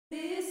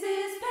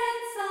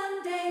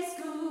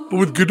But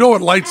with Godot,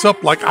 it lights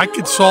up like I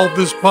could solve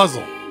this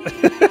puzzle.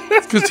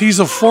 It's because he's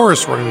a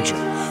forest ranger.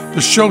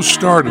 The show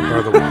started,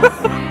 by the way.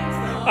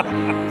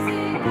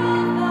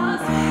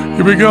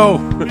 Here we go.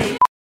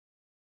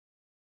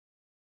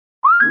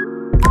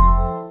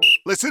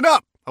 Listen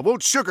up. I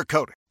won't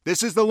sugarcoat it.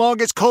 This is the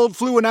longest cold,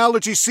 flu, and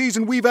allergy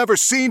season we've ever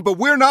seen, but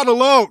we're not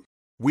alone.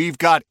 We've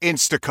got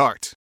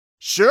Instacart.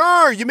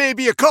 Sure, you may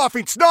be a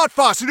coughing snot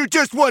faucet who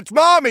just wants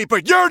mommy,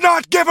 but you're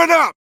not giving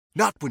up!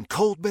 Not when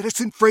cold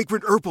medicine,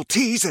 fragrant herbal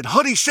teas, and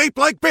honey shaped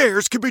like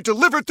bears can be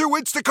delivered through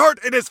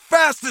Instacart in as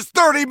fast as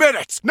 30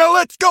 minutes! Now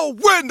let's go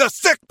win the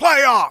sick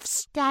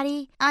playoffs!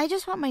 Daddy, I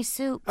just want my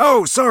soup.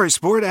 Oh, sorry,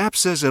 Sport. App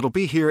says it'll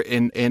be here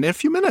in a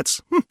few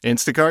minutes.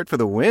 Instacart for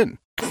the win.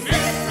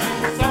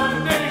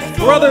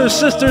 Brothers,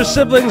 sisters,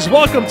 siblings,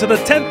 welcome to the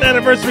 10th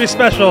anniversary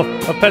special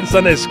of Penn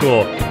Sunday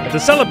School. And to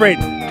celebrate,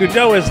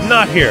 Godot is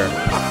not here.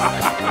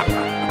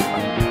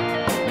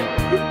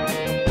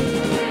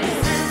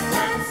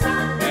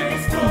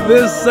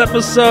 This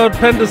episode,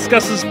 Penn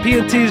discusses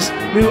P&T's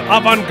new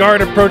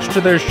avant-garde approach to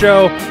their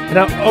show and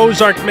how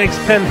Ozark makes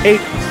Penn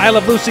hate I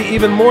Love Lucy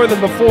even more than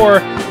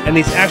before, and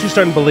he's actually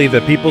starting to believe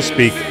that people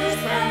speak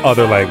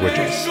other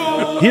languages.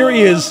 Here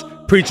he is,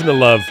 preaching the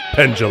love,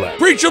 Penn Jillette.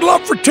 Preaching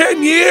love for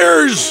 10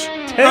 years.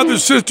 10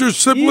 Brothers, sisters,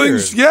 siblings,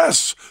 years.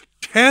 yes.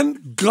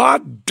 10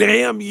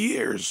 goddamn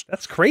years.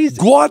 That's crazy.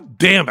 God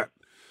damn it.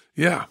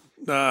 Yeah.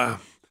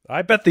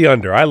 I bet the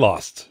under. I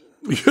lost.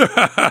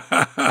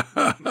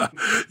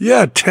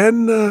 Yeah,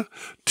 10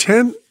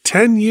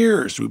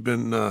 years we've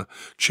been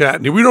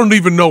chatting. We don't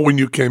even know when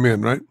you came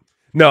in, right?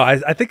 No,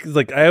 I think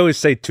like I always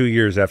say 2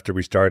 years after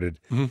we started.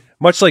 Mm-hmm.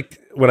 Much like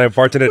when I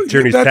bartended at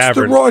Tierney's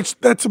Tavern.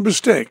 That's a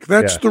mistake.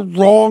 That's the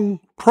wrong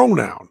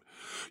pronoun.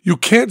 You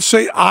can't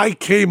say I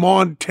came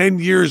on 10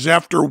 years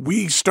after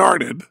we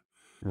started.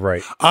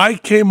 Right. I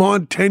came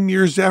on 10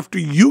 years after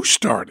you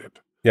started.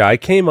 Yeah, I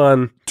came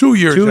on 2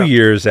 years. 2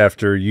 years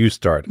after you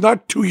started.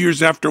 Not 2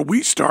 years after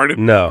we started.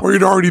 No. Or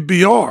you'd already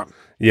be on.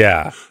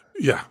 Yeah.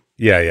 Yeah.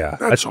 Yeah.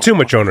 That's too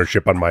much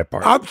ownership on my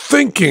part. I'm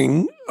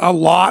thinking a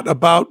lot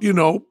about,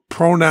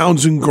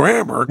 pronouns and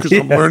grammar because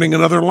I'm learning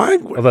another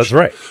language. Well, that's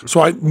right.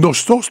 So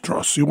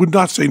nosotros. You would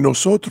not say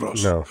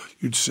nosotros. No.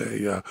 You'd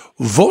say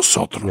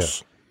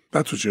vosotros. Yeah.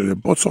 That's what you do.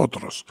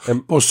 Vosotros.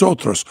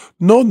 Vosotros.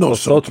 No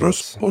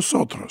nosotros.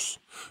 Vosotros.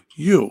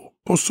 You.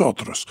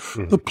 Vosotros.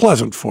 Mm-hmm. The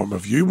pleasant form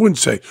of you. You wouldn't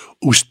say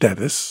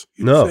ustedes.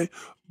 You'd say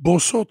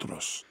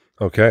vosotros.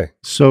 Okay.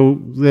 So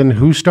then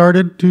who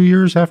started 2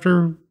 years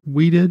after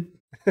we did?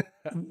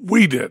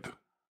 We did.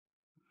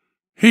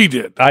 He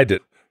did. I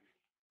did.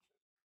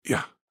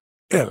 Yeah.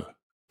 El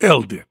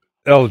did.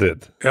 El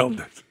did.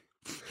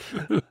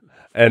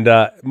 And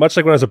much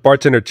like when I was a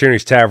bartender at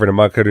Tierney's Tavern in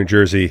Montclair, New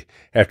Jersey,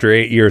 after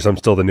 8 years, I'm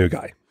still the new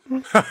guy.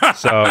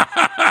 So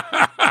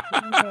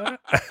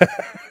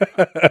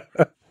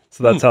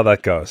that's how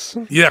that goes.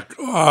 Yeah.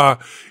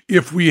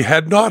 If we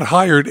had not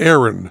hired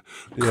Aaron,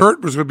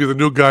 Kurt was going to be the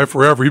new guy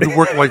forever. He'd been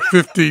working like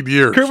 15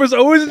 years. Kurt was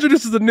always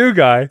introduced as the new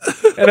guy.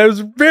 And it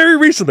was very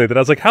recently that I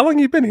was like, how long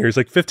have you been here? He's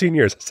like, 15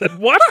 years. I said,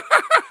 what?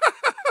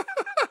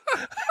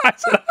 I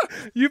said,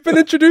 you've been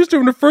introduced to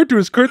and referred to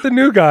as Kurt the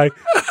new guy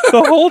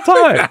the whole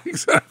time. Yeah,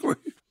 exactly.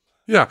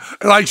 Yeah.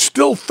 And I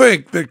still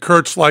think that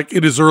Kurt's like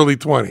in his early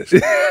 20s.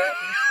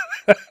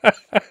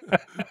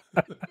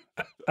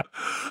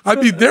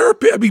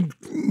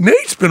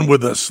 Nate's been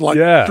with us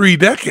like 3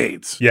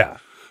 decades. Yeah.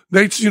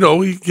 Nate's, he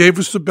gave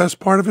us the best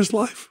part of his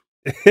life.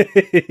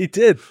 He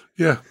did.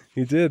 Yeah.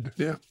 He did.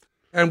 Yeah.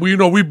 And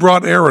we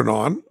brought Erin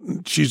on.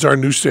 She's our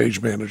new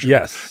stage manager.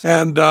 Yes.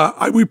 And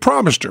we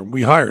promised her.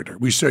 We hired her.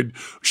 We said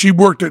she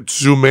worked at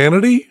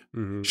Zoomanity.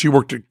 Mm-hmm. She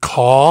worked at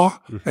Caw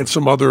and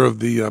some other of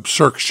the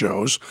Cirque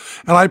shows.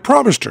 And I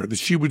promised her that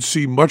she would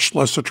see much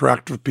less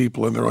attractive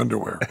people in their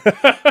underwear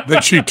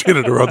than she did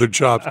at her other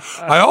jobs.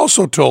 I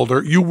also told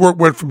her, you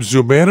went from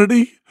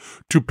Zoomanity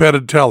to Penn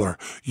and Teller.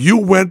 You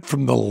went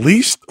from the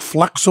least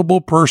flexible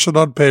person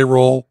on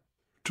payroll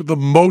to the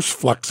most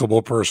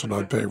flexible person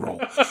on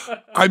payroll.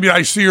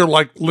 I see her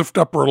lift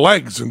up her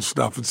legs and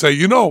stuff and say,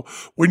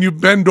 when you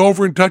bend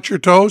over and touch your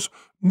toes,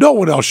 no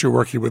one else you're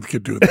working with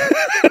can do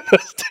that.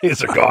 Those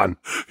days are gone.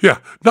 Yeah.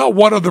 Not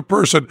one other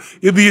person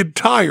in the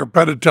entire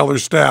Penn and Teller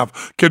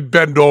staff can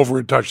bend over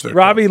and touch their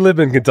Robbie toes.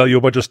 Libman can tell you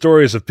a bunch of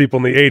stories of people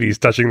in the 80s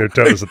touching their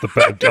toes at the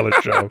Penn and Teller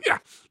show.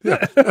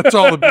 Yeah, that's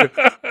all.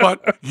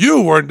 But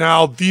you are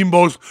now the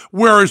most,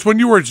 whereas when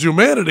you were at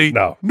Zoomanity,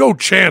 no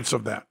chance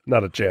of that.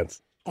 Not a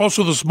chance.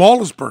 Also the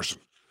smallest person.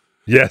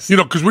 Yes.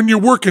 Because when you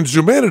work in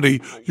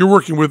Zoomanity, you're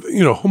working with,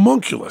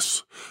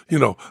 homunculus,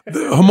 the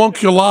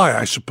homunculi,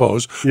 I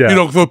suppose.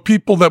 Yeah. The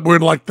people that were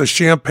in the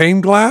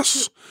champagne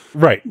glass.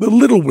 Right. The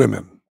little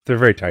women. They're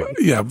very tiny.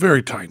 Yeah,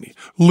 very tiny.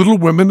 Little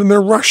women, and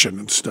they're Russian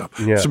and stuff.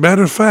 Yeah. As a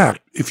matter of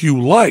fact, if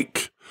you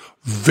like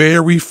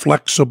very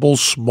flexible,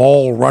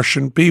 small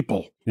Russian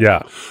people,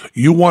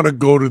 you want to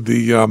go to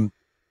the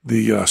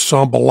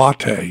Samba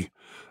Latte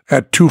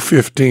at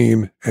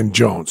 215 and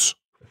Jones.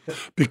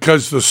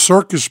 Because the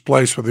circus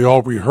place where they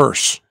all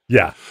rehearse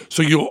Yeah.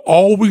 So you'll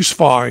always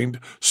find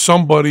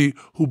somebody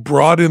who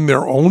brought in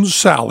their own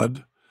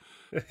salad,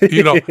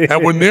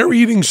 and when they're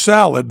eating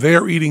salad,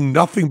 they're eating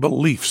nothing but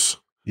leaves.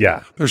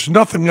 Yeah. There's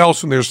nothing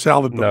else in their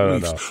salad but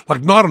leaves. No.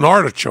 Like not an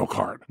artichoke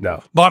heart.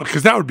 No. Not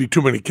because that would be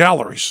too many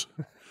calories,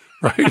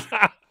 right?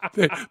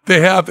 they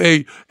have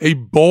a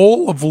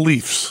bowl of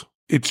leaves.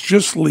 It's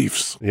just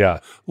leaves. Yeah.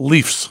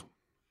 Leaves.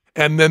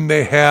 And then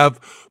they have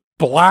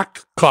black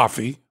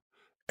coffee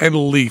and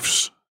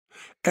leaves.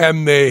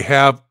 And they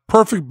have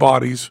perfect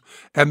bodies,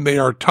 and they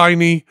are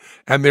tiny,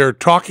 and they're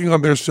talking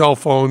on their cell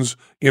phones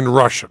in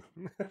Russian.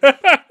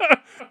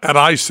 And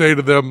I say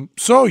to them,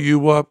 "So you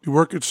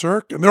work at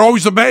Cirque?" And they're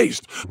always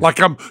amazed,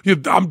 like I'm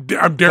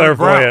Darren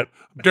Brown.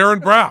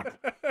 Darren Brown.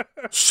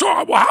 So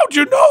how'd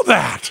you know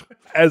that?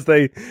 As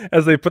they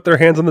put their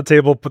hands on the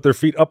table, put their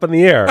feet up in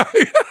the air,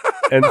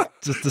 and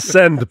just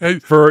descend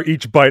for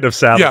each bite of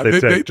salad they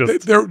take.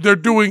 They're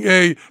doing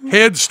a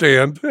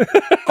handstand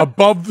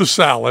above the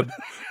salad,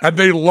 and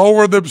they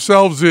lower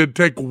themselves in,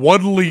 take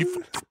one leaf,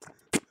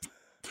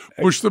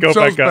 push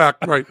themselves back,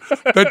 right?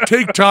 Then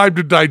take time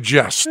to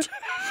digest.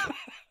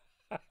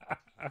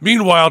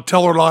 Meanwhile,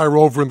 Teller and I are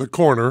over in the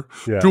corner,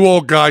 two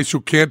old guys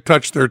who can't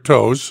touch their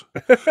toes,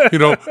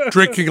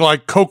 drinking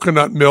like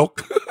coconut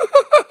milk.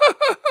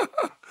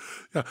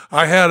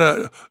 I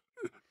had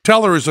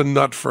Teller is a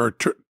nut for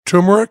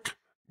turmeric.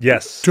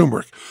 Yes.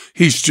 Turmeric.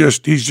 He's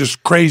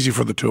just crazy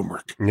for the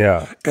turmeric.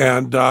 Yeah.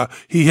 And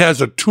he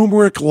has a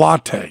turmeric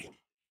latte.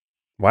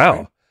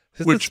 Wow.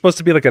 Isn't it supposed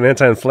to be like an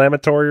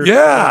anti-inflammatory? Or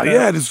something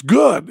it is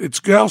good.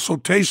 It also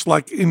tastes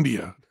like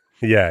India.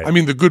 Yeah. I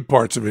mean, the good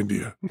parts of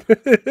India.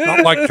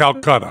 Not like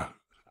Calcutta.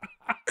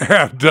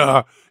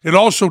 And it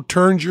also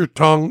turns your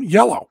tongue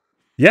yellow.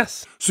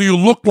 Yes. So you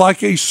look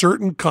like a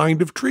certain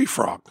kind of tree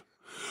frog.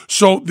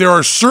 So there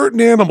are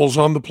certain animals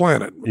on the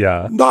planet.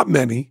 Yeah. Not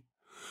many,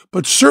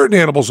 but certain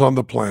animals on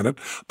the planet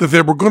that if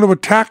they were going to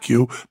attack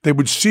you, they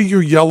would see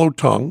your yellow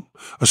tongue,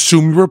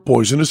 assume you were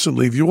poisonous, and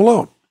leave you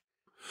alone.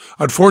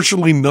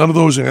 Unfortunately, none of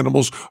those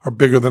animals are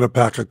bigger than a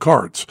pack of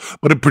cards,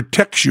 but it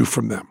protects you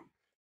from them.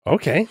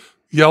 Okay.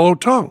 Yellow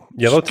tongue.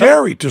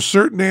 Scary to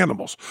certain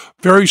animals.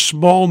 Very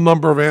small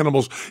number of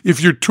animals.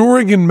 If you're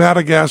touring in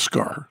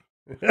Madagascar,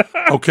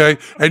 okay,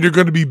 and you're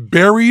going to be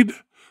buried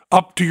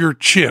up to your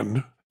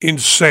chin in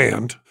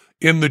sand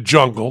in the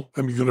jungle,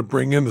 and you're going to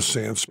bring in the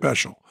sand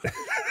special.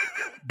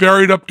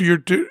 Buried up to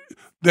your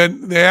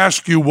then they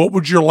ask you, what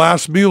would your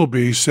last meal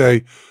be?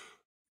 Say,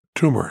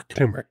 turmeric.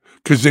 Turmeric.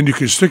 Because then you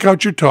can stick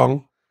out your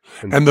tongue,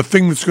 and the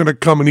thing that's going to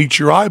come and eat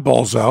your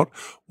eyeballs out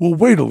will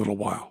wait a little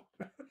while.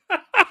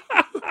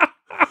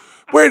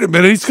 Wait a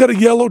minute, he's got a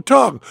yellow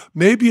tongue.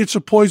 Maybe it's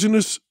a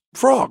poisonous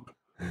frog.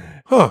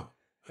 Huh.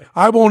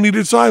 I won't eat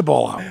its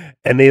eyeball out.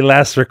 Any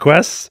last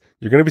requests?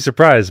 You're going to be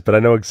surprised, but I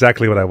know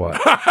exactly what I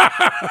want.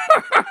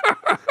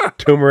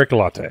 Turmeric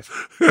latte.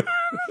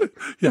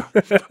 Yeah.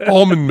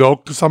 Almond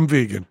milk, because I'm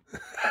vegan.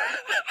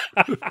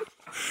 And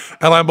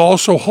I'm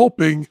also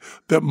hoping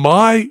that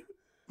my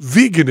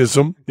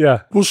veganism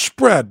will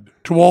spread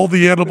to all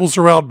the animals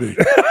around me.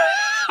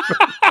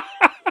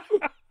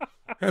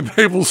 And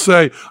they will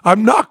say,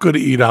 I'm not going to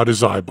eat out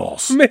his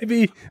eyeballs.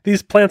 Maybe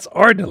these plants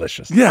are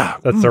delicious. Yeah.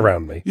 That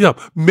surround me. Yeah.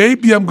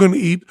 Maybe I'm going to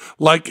eat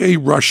like a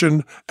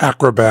Russian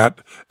acrobat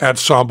at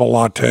Samba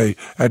Latte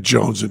at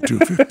Jones and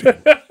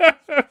 215.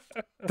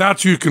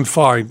 That's who you can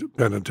find,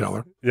 Ben and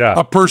Teller. Yeah.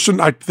 A person,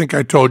 I think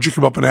I told you,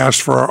 came up and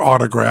asked for our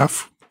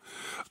autograph.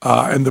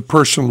 And the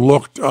person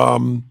looked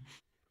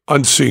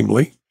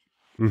unseemly.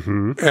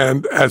 Mm-hmm.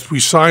 And as we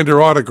signed her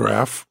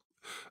autograph,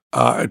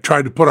 I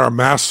tried to put our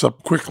masks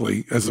up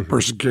quickly as the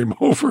person came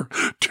over.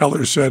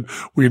 Teller said,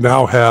 we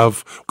now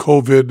have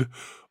COVID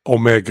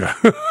Omega.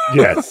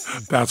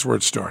 Yes. That's where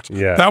it starts.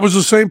 Yeah. That was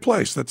the same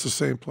place. That's the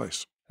same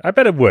place. I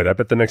bet it would. I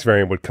bet the next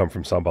variant would come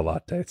from Samba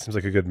Latte. It seems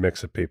like a good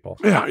mix of people.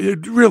 Yeah,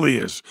 it really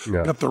is.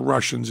 Yeah. Got the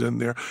Russians in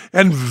there.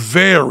 And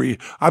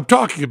I'm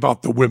talking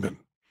about the women.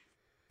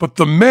 But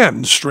the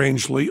men,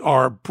 strangely,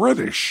 are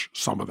British,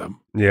 some of them.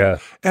 Yeah.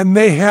 And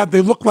they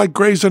look like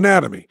Grey's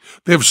Anatomy.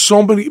 They have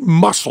so many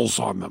muscles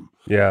on them.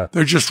 Yeah.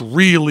 They're just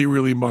really,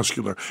 really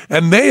muscular.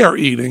 And they are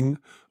eating,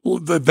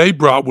 they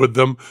brought with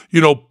them,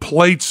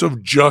 plates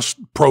of just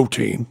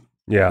protein.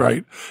 Yeah.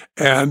 Right?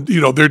 And,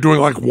 they're doing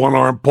like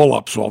one-arm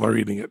pull-ups while they're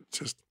eating it.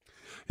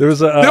 They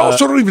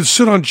also don't even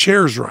sit on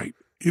chairs right.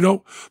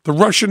 The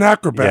Russian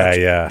acrobats,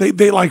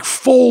 they like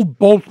fold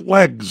both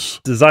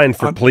legs. Designed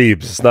for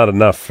plebes. It's not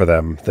enough for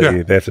them.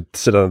 They have to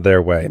sit on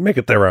their way. Make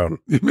it their own.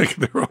 Make it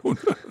their own.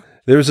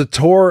 There was a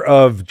tour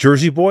of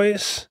Jersey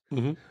Boys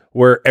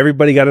where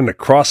everybody got into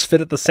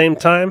CrossFit at the same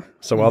time.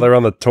 So while they're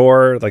on the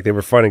tour, like they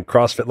were finding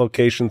CrossFit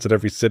locations at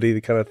every city, the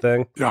kind of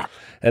thing. Yeah.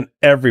 And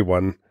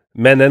everyone,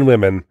 men and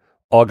women,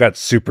 all got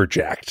super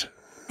jacked.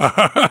 They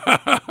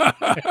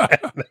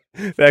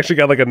actually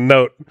got like a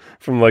note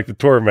from like the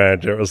tour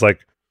manager. It was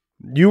like,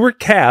 you were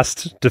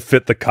cast to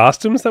fit the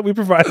costumes that we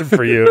provided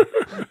for you,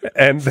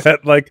 and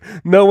that like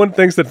no one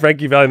thinks that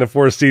Frankie Valli and the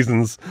Four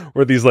Seasons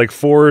were these like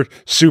 4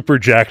 super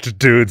jacked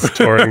dudes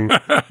touring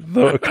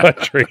the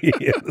country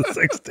in the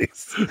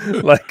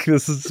 60s. Like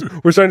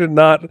we're starting to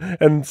not,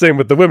 and same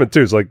with the women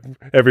too. It's like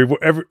every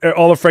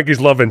all of Frankie's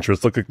love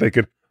interests look like they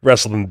could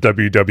wrestle in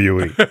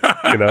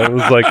WWE. You know, it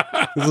was like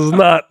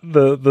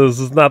this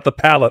is not the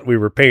palette we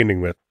were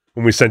painting with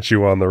when we sent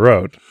you on the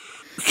road.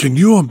 Can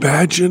you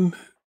imagine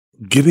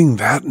getting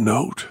that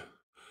note?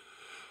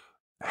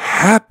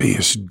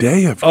 Happiest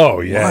day of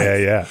your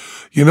life. Yeah.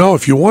 You know,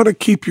 if you want to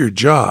keep your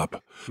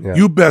job,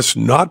 you best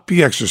not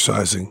be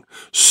exercising,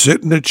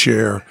 sit in a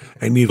chair,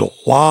 and eat a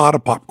lot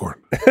of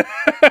popcorn.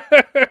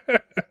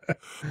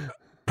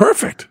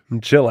 Perfect.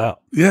 And chill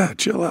out. Yeah,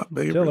 chill out.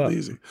 Make it real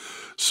easy.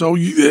 So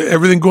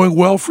everything going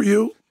well for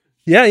you?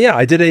 Yeah.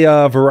 I did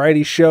a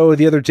variety show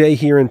the other day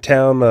here in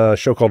town, a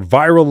show called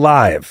Viral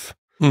Live.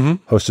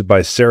 Hosted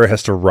by Sarah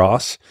Hester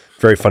Ross,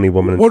 very funny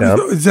woman in town.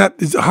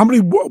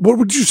 What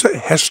would you say?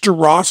 Hester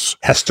Ross?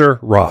 Hester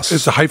Ross.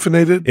 It's a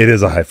hyphenated? It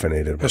is a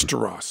hyphenated one. Hester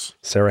Ross.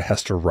 Sarah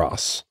Hester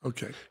Ross.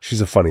 Okay.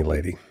 She's a funny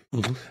lady.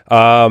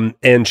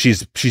 And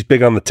she's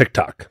big on the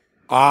TikTok.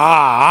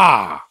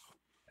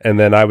 And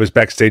then I was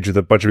backstage with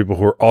a bunch of people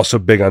who are also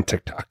big on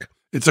TikTok.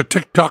 It's a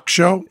TikTok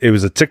show? It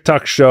was a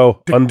TikTok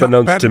show,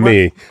 unbeknownst to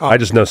me. I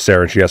just know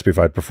Sarah, and she asked me if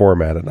I'd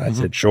perform at it, and I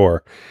said,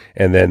 sure.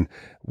 And then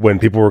when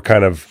people were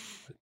kind of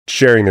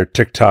sharing their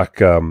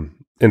TikTok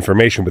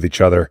information with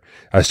each other,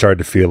 I started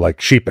to feel like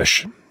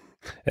sheepish,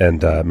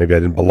 and maybe I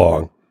didn't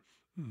belong.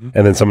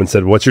 And then someone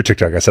said, "What's your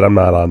TikTok?" I said, "I'm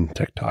not on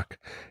TikTok,"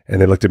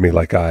 and they looked at me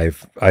like I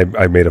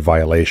made a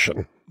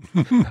violation.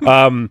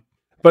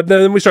 But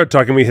then we started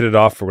talking, we hit it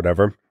off or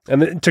whatever,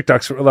 and then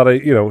TikTok's a lot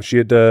of she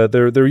had there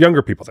were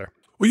younger people there.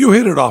 Well, you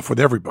hit it off with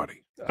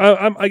everybody.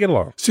 I get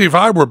along. See, if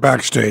I were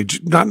backstage,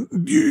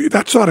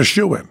 that's not a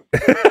shoo-in.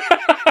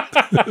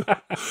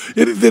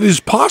 It is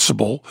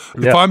possible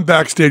if I'm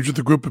backstage with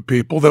a group of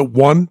people that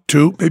 1,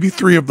 2, maybe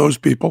 3 of those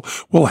people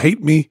will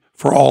hate me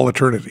for all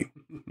eternity.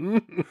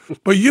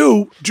 But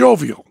you,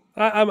 jovial.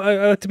 I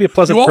like to be a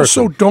pleasant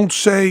person. You also don't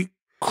say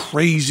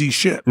crazy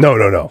shit.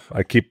 No.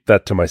 I keep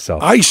that to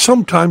myself. I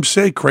sometimes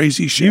say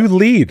crazy shit. You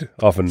lead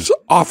often.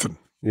 Often.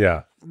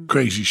 Yeah.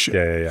 Crazy shit.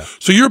 Yeah.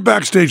 So you're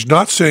backstage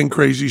not saying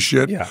crazy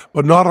shit,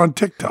 but not on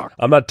TikTok.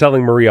 I'm not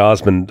telling Marie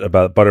Osmond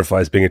about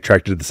butterflies being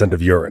attracted to the scent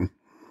of urine.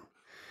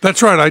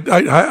 That's right.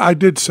 I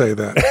did say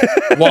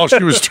that while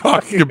she was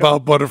talking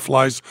about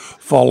butterflies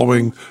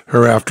following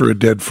her after a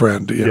dead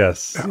friend. Yeah.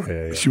 Yes.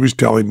 Yeah. She was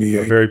telling me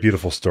a very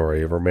beautiful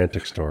story, a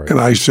romantic story.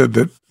 And I said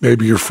that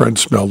maybe your friend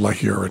smelled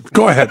like urine.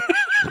 Go ahead.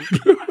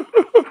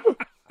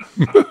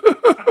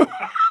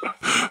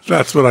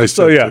 That's what I said.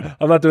 So yeah,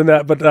 I'm not doing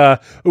that. But a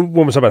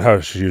woman was talking about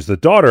how she was the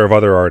daughter of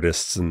other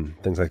artists and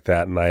things like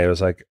that. And I was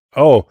like,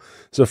 oh,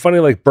 so funny,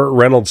 like Burt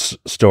Reynolds'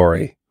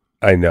 story.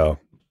 I know.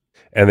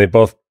 And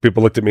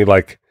people looked at me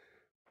like,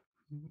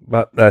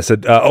 I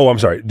said, oh, I'm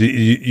sorry. Do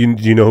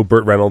you know who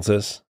Burt Reynolds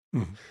is?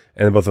 Mm-hmm.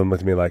 And both of them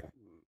looked at me like,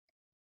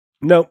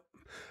 no.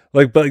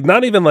 But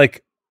not even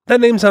like, that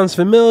name sounds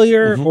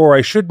familiar, or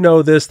I should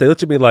know this. They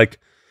looked at me like,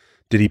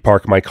 did he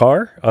park my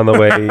car on the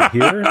way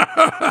here?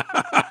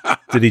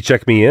 Did he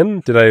check me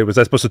in? Was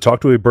I supposed to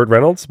talk to a Burt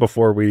Reynolds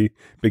before we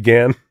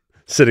began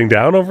sitting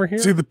down over here?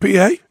 See the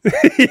PA?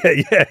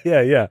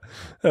 Yeah.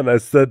 And I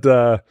said,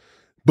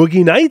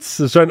 Boogie Nights?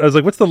 I was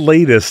like, what's the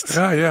latest?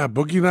 Yeah,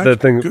 Boogie Nights. That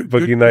thing,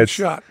 Boogie Nights.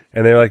 Good shot.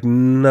 And they were like,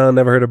 no,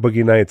 never heard of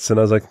Boogie Nights. And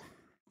I was like,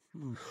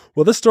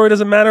 well, this story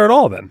doesn't matter at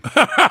all then.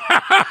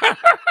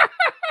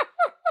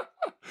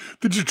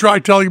 Did you try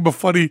telling him a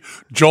funny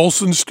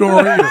Jolson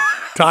story or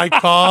Ty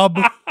Cobb?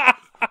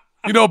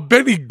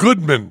 Benny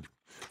Goodman.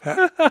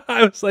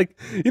 I was like,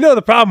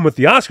 the problem with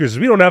the Oscars is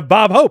we don't have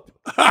Bob Hope.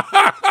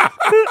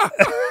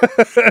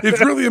 It's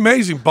really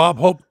amazing. Bob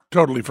Hope,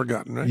 totally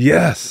forgotten, right?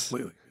 Yes.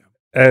 Completely.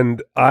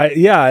 And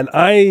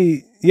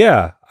I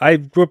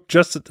grew up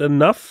just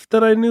enough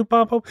that I knew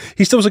Bob Hope.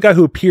 He still was a guy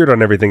who appeared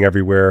on Everything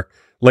Everywhere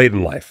late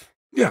in life.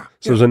 Yeah.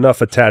 So there's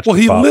enough attached to Bob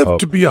Hope. Well, he lived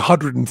to be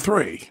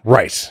 103.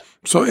 Right.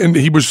 So, and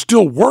he was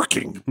still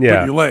working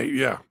pretty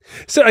late,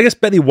 So I guess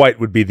Betty White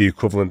would be the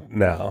equivalent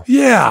now.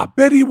 Yeah,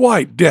 Betty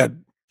White,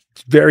 dead.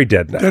 Very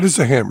dead now. Dead as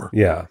a hammer.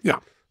 Yeah.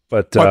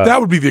 But that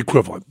would be the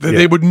equivalent.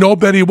 They would know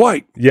Betty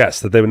White.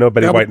 Yes, that they would know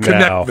Betty White now.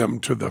 Connect them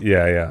to them.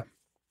 Yeah.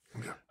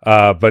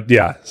 But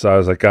yeah, so I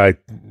was like,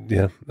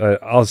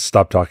 I'll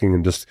stop talking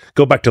and just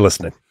go back to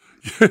listening.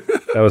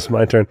 That was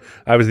my turn.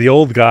 I was the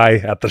old guy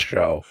at the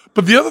show.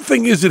 But the other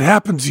thing is, it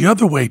happens the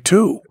other way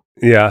too.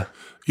 Yeah.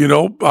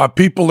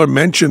 People are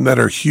mentioned that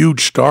are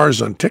huge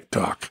stars on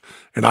TikTok,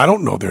 and I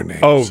don't know their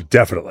names. Oh,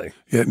 definitely.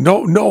 Yeah,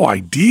 no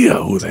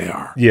idea who they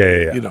are.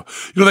 Yeah.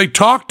 They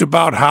talked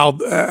about how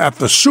at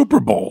the Super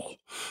Bowl,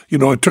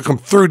 it took them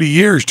 30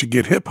 years to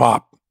get hip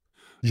hop.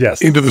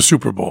 Yes. Into the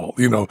Super Bowl,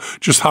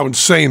 just how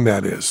insane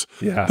that is.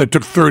 Yeah. That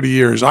took 30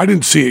 years. I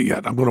didn't see it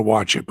yet. I'm going to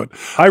watch it, but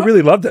I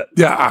really loved it.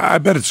 Yeah, I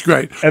bet it's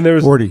great. And there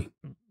was 40.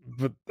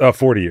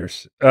 40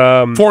 years.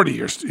 40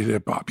 years in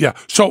hip hop. Yeah.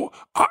 So,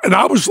 and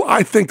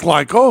I think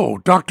like, oh,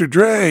 Dr.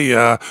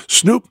 Dre,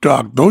 Snoop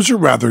Dogg, those are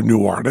rather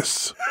new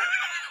artists.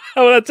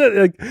 Oh, that's it.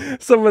 Like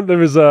there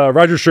was a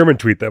Roger Sherman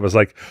tweet that was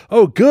like,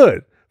 "Oh,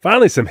 good,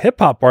 finally some hip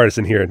hop artists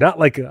in here. Not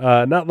like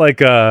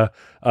the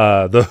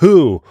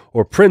Who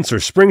or Prince or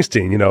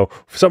Springsteen. You know,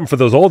 something for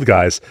those old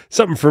guys.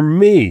 Something for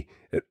me."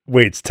 It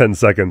waits 10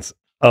 seconds.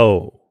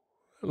 Oh.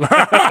 Oh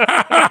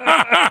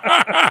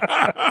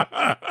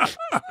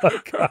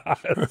God.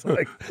 It's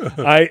like,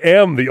 I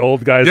am the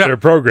old guys they're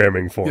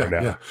programming for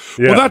now. Yeah.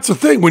 Well, that's the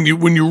thing when you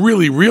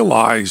really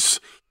realize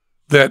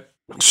that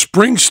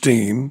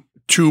Springsteen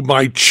to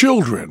my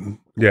children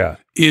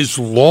is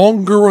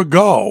longer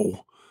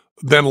ago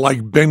than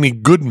like Benny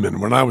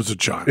Goodman when I was a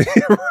child.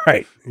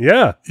 Right.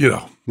 Yeah. You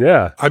know.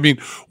 Yeah. I mean,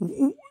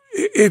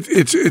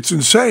 it's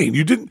insane.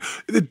 It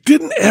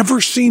didn't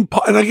ever seem,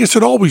 and I guess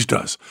it always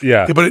does.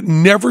 Yeah. But it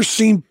never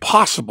seemed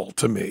possible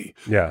to me.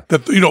 Yeah.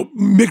 That,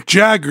 Mick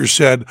Jagger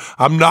said,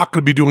 I'm not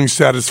going to be doing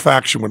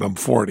Satisfaction when I'm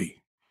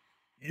 40.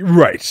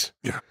 Right.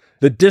 Yeah.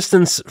 The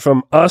distance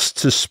from us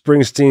to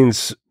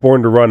Springsteen's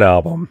Born to Run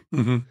album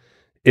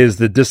is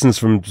the distance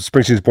from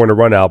Springsteen's Born to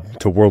Run album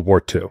to World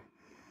War II.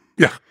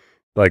 Yeah.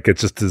 Like,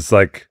 it's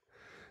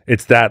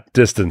that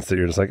distance that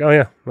you're just like, oh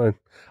yeah,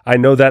 I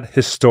know that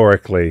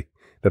historically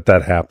that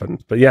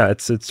happened. But yeah,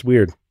 it's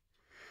weird.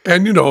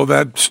 And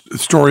that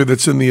story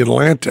that's in the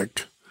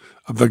Atlantic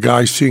of the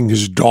guy seeing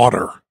his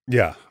daughter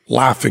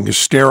laughing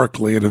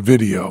hysterically in a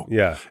video.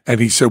 Yeah. And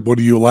he said, what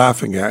are you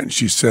laughing at? And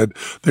she said,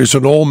 there's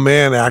an old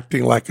man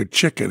acting like a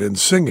chicken and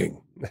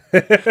singing.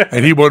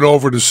 And he went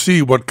over to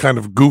see what kind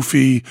of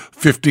goofy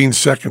 15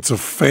 seconds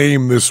of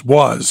fame this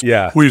was.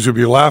 Yeah. Who he was going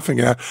to be laughing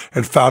at,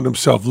 and found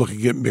himself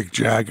looking at Mick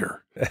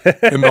Jagger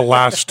in the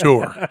last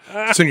tour,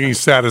 singing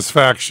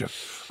Satisfaction.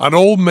 An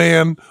old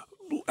man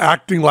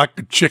acting like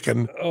a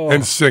chicken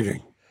and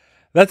singing.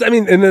 And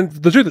then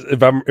the truth is,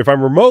 if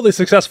I'm remotely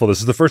successful, this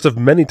is the first of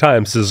many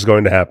times this is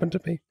going to happen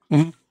to me.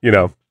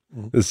 Mm-hmm.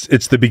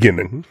 It's the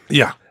beginning.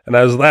 Yeah. And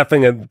I was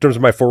laughing in terms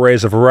of my foray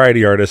as a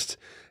variety artist.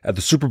 At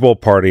the Super Bowl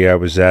party I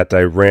was at,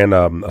 I ran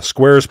a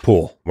squares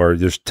pool where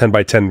there's 10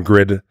 by 10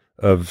 grid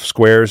of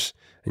squares,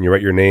 and you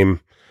write your name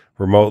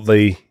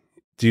remotely.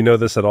 Do you know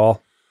this at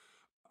all?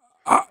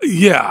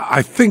 Yeah,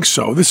 I think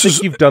so.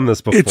 You've done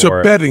this before. It's a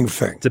betting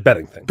thing. It's a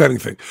betting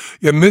thing.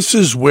 And this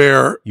is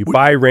where you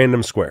buy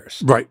random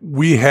squares. Right.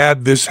 We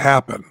had this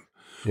happen.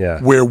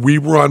 Yeah. Where we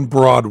were on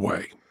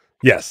Broadway.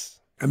 Yes.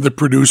 And the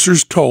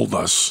producers told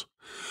us,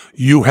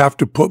 you have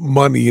to put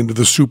money into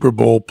the Super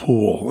Bowl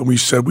pool. And we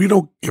said, we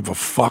don't give a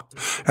fuck.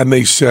 And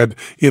they said,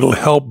 it'll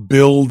help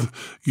build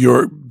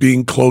your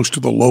being close to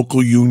the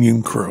local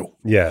union crew.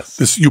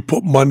 Yes. You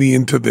put money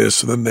into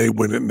this, and then they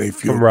win it and they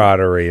feel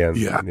camaraderie. And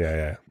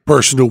yeah.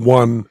 Person who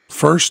won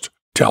first,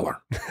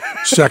 Teller.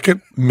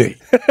 Second, me.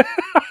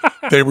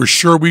 They were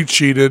sure we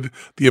cheated.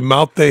 The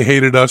amount they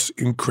hated us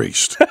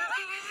increased.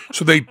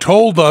 So they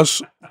told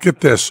us,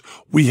 get this,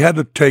 we had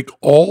to take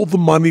all the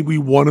money we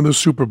won in the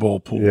Super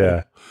Bowl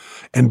pool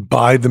and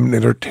buy them an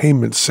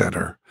entertainment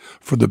center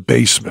for the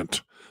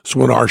basement.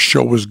 So when our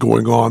show was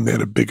going on, they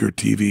had a bigger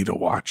TV to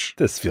watch.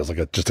 This feels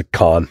like just a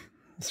con.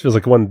 This feels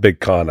like one big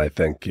con, I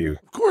think.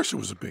 Of course it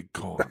was a big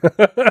con.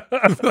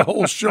 The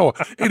whole show.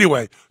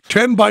 Anyway,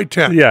 10 by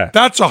 10. Yeah.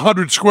 That's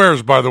 100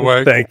 squares, by the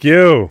way. Thank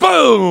you.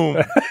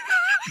 Boom!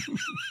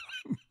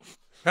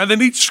 And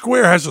then each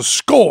square has a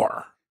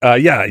score.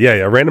 Yeah.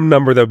 A random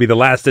number that would be the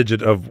last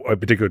digit of a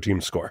particular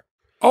team's score.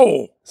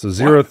 Oh. So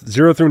 0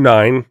 through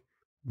 9,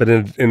 but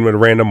in a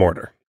random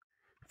order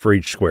for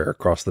each square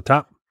across the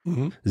top.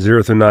 Mm-hmm.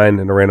 0 through 9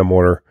 in a random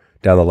order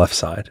down the left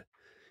side.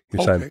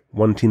 You sign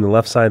one team the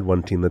left side,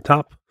 one team the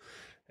top.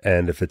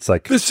 And if it's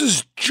like... This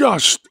is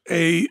just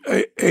a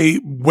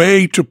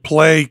way to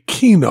play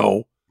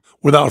Keno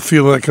without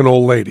feeling like an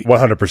old lady.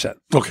 100%.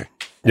 Okay.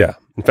 Yeah.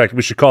 In fact,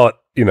 we should call it,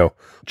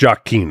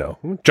 Jockeno.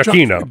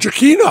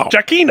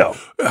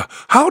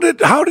 How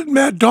did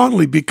Matt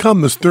Donnelly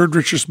become this third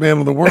richest man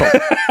in the world?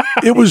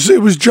 It was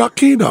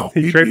Jockeno.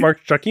 He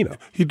trademarked Jockeno.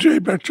 He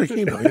trademarked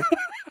Jockeno. Yeah.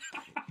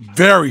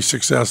 Very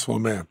successful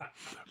man.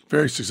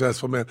 Very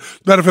successful man.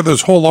 Matter of fact,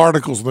 there's whole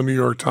articles in the New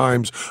York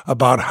Times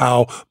about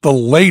how the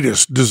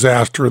latest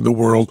disaster in the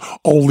world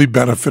only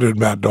benefited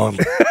Matt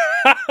Donnelly.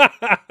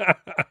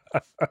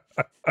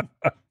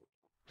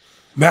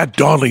 Matt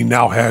Donnelly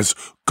now has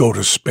go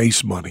to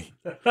space money.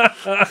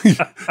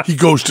 He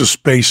goes to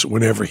space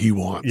whenever he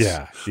wants.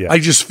 Yeah. I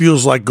just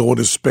feels like going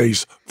to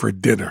space for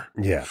dinner.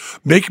 Yeah.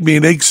 Make me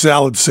an egg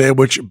salad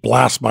sandwich,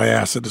 blast my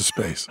ass into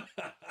space.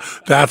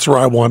 That's where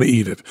I want to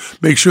eat it.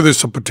 Make sure there's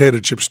some potato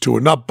chips too,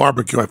 and not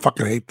barbecue. I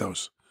fucking hate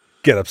those.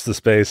 Get up to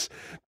space.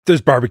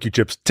 There's barbecue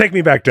chips. Take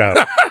me back down.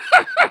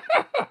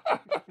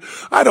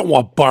 I don't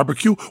want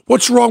barbecue.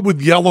 What's wrong with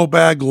yellow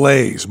bag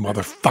Lays,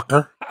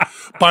 motherfucker?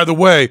 By the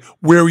way,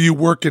 where are you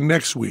working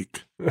next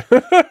week?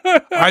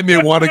 I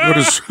may want to go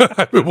to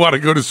I may want to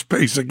go to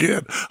space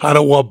again. I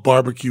don't want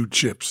barbecue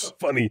chips.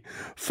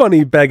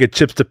 Funny bag of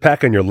chips to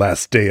pack on your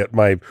last day at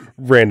my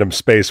random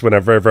space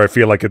whenever I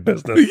feel like a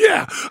business.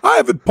 Yeah, I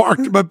haven't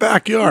parked in my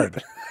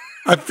backyard.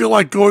 I feel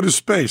like going to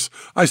space.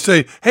 I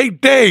say, hey,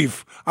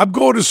 Dave, I'm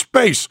going to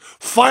space.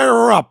 Fire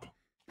her up.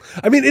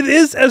 I mean, it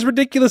is as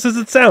ridiculous as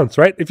it sounds,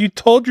 right? If you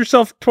told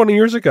yourself 20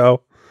 years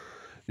ago,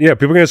 yeah,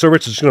 people are going to get so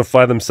rich, they're just going to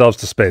fly themselves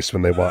to space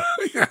when they want.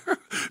 Yeah.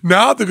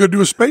 Now they're going to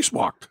do a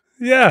spacewalk.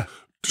 Yeah.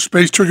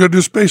 They're going to do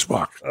a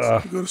spacewalk.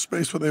 They go to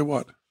space when they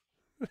want.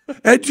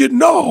 And you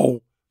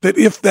know that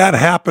if that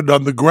happened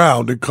on the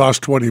ground and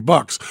cost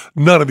 $20,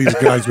 none of these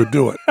guys would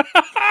do it.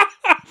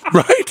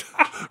 Right?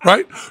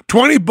 Right?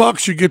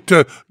 $20,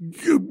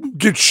 you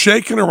get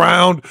shaken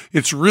around.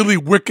 It's really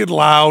wicked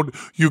loud.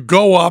 You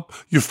go up.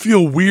 You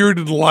feel weird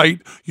and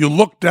light. You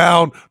look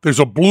down. There's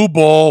a blue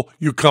ball.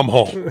 You come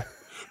home.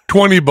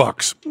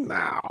 $20.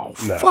 No,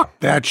 fuck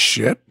that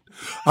shit.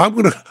 I'm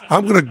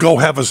gonna go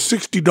have a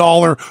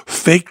 $60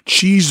 fake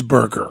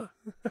cheeseburger.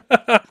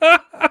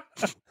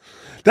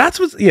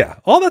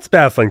 All that's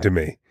baffling to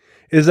me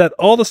is that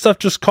all the stuff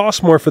just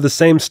costs more for the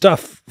same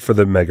stuff for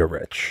the mega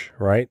rich,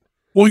 right?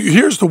 Well,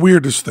 here's the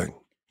weirdest thing.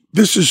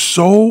 This is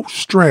so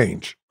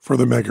strange for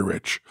the mega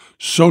rich.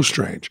 So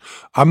strange.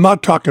 I'm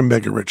not talking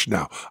mega rich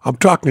now. I'm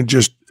talking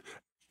just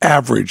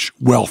average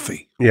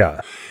wealthy. Yeah.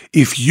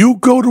 If you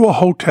go to a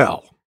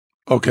hotel,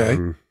 okay,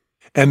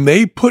 and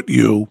they put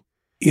you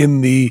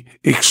in the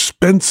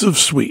expensive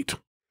suite,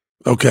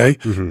 okay,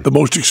 the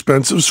most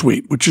expensive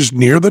suite, which is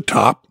near the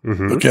top,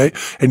 okay,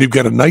 and you've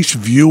got a nice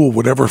view of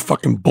whatever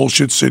fucking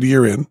bullshit city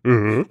you're in.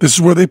 This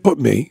is where they put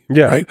me,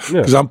 right?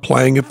 Because I'm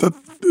playing at the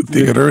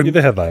theater. You're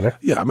the headliner.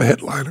 Yeah, I'm a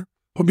headliner.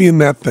 Put me in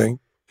that thing.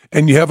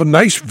 And you have a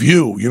nice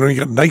view. You know, you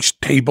got a nice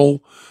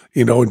table,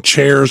 you know, and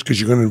chairs because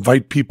you're going to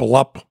invite people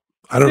up.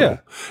 I don't know,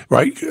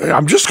 right?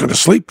 I'm just going to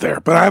sleep there,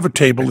 but I have a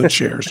table and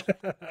chairs.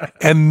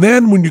 And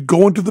then when you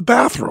go into the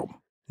bathroom,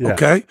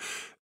 okay,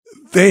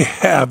 they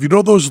have, you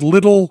know, those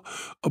little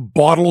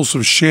bottles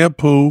of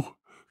shampoo,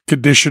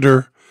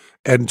 conditioner,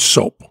 and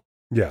soap.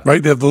 Yeah.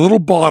 Right? They have the little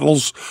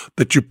bottles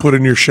that you put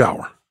in your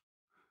shower.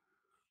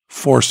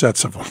 4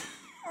 sets of them.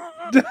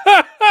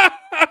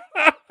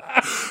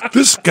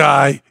 This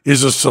guy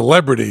is a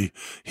celebrity.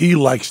 He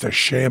likes to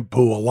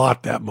shampoo a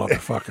lot, that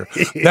motherfucker.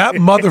 That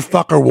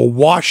motherfucker will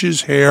wash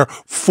his hair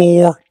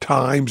 4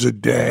 times a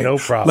day. No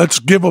problem. Let's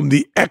give him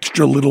the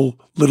extra little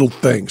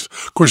things.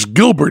 Of course,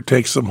 Gilbert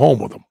takes them home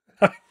with him.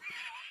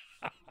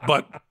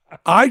 But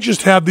I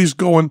just have these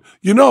going,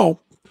 you know,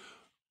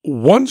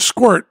 1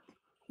 squirt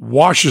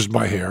washes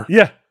my hair.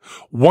 Yeah.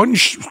 1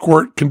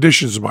 squirt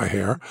conditions my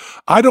hair.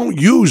 I don't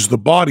use the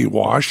body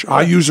wash.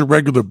 I use a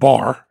regular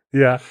bar.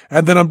 Yeah.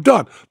 And then I'm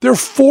done. There are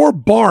 4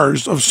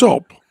 bars of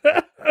soap.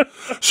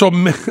 So,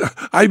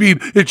 I mean,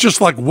 it's just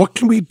like, what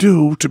can we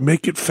do to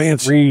make it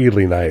fancy?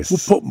 Really nice.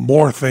 We'll put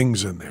more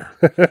things in there.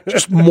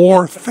 Just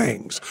more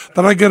things.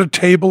 Then I get a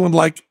table and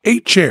like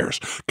 8 chairs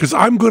because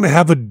I'm going to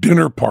have a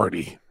dinner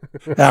party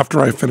after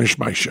I finish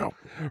my show.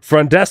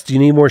 Front desk, do you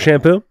need more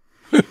shampoo?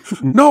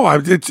 No,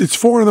 it's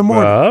 4 in the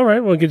morning. All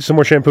right, we'll get you some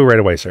more shampoo right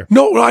away, sir.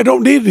 No, I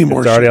don't need any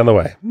more. It's already on the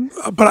way.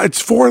 But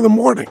it's 4 in the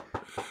morning.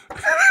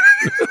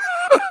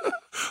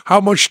 How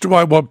much do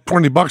I? Well,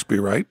 $20 be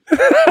right.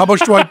 How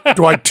much do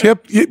I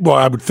tip? Well,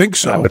 I would think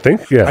so. I would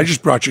think, yeah. I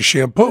just brought you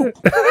shampoo,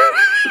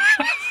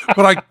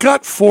 but I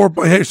got 4.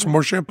 Hey, some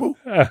more shampoo.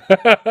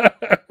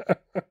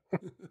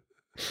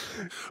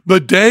 The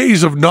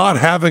days of not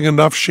having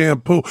enough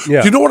shampoo.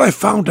 Yeah. Do you know what I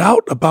found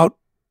out about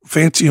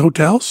fancy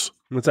hotels?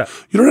 What's that?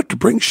 You don't have to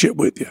bring shit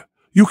with you.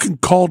 You can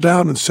call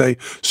down and say,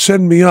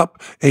 "Send me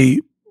up a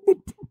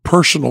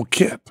personal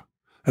kit,"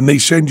 and they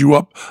send you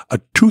up a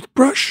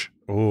toothbrush.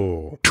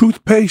 Oh,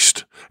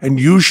 Toothpaste, and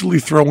usually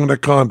throw in a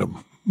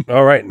condom.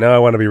 All right, now I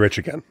want to be rich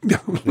again.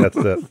 That's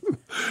it.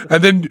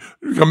 And then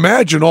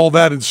imagine all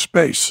that in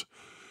space.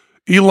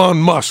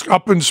 Elon Musk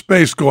up in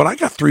space going, I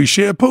got 3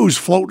 shampoos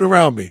floating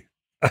around me.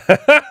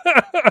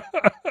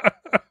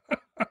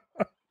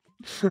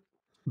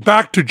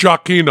 Back to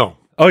Jockeno.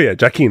 Oh, yeah,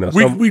 Jockeno.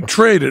 We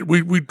traded.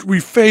 We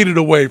faded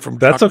away from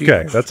That's Jockeno.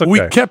 okay. That's okay.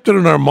 We kept it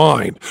in our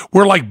mind.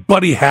 We're like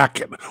Buddy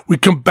Hackett. We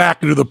come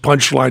back into the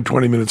punchline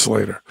 20 minutes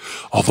later.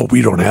 Although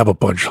we don't have a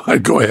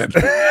punchline. Go ahead.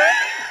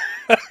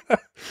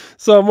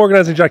 So I'm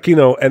organizing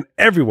Jockeno, and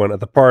everyone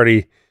at the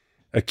party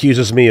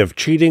accuses me of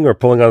cheating or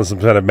pulling on some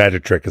kind of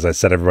magic trick as I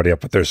set everybody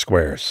up with their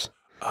squares.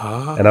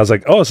 And I was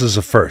like, oh, this is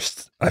a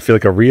first. I feel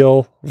like a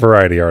real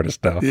variety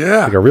artist now.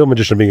 Yeah. Like a real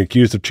magician being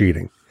accused of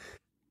cheating.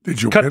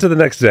 Did you Cut win? to the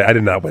next day. I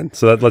did not win.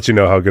 So that lets you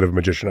know how good of a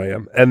magician I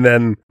am. And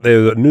then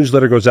the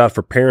newsletter goes out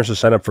for parents to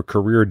sign up for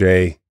career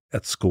day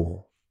at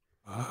school.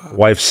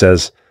 Wife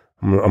says,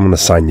 I'm going to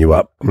sign you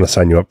up. I'm going to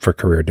sign you up for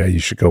career day. You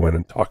should go in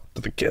and talk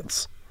to the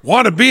kids.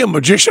 Want to be a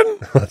magician?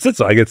 That's it.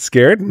 So I get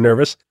scared and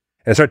nervous.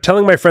 And I start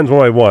telling my friends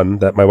one by one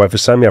that my wife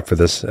has signed me up for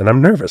this. And I'm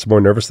nervous,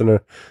 more nervous than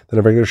a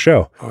regular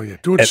show. Oh, yeah.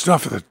 Doing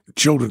stuff at the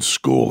children's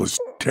school is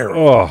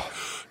terrifying. Oh,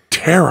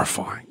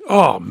 Terrifying.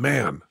 Oh,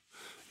 man.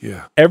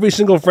 Yeah. every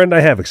single friend I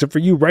have, except for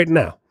you right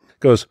now,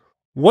 goes,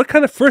 what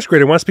kind of first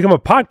grader wants to become a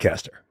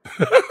podcaster?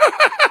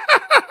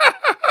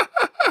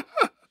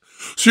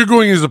 So you're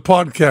going as a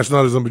podcast,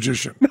 not as a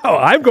magician. No,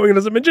 I'm going in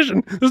as a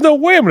magician. There's no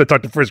way I'm going to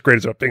talk to first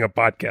graders about being a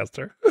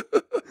podcaster.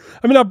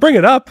 I mean, I'll bring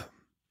it up,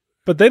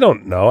 but they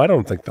don't know. I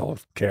don't think they'll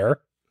care.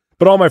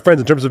 But all my friends,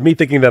 in terms of me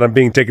thinking that I'm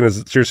being taken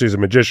as seriously as a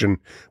magician,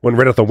 went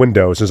right out the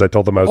window since I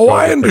told them I was. Oh,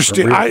 I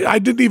understand. I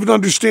didn't even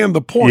understand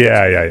the point.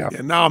 Yeah.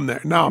 Now I'm there.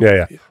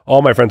 Yeah.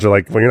 All my friends are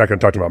like, well, you're not going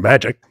to talk to me about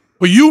magic.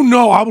 But you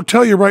know, I will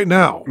tell you right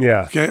now.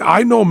 Yeah. Okay,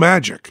 I know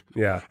magic.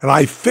 Yeah. And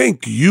I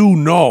think you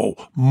know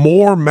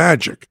more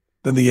magic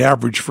than the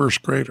average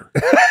first grader.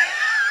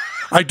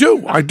 I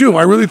do. I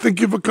really think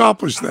you've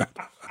accomplished that.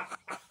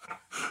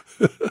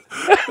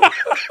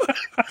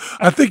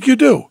 I think you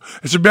do.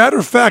 As a matter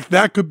of fact,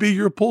 that could be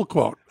your pull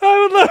quote.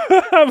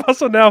 I'm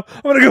also now,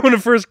 I'm going to go into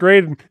first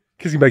grade and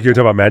kids can be like, you're going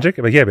to talk about magic?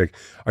 I'm like, yeah, big.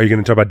 Are you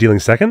going to talk about dealing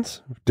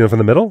seconds? Dealing from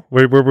the middle?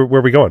 Where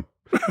are we going?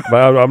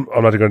 I'm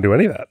not going to do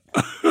any of that.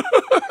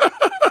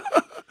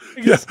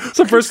 Yes.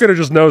 Some first grader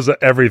just knows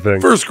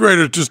everything. First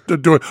grader just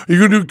doing. Are you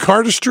going to do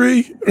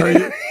cardistry?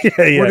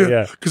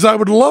 Yeah. Because I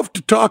would love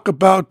to talk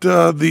about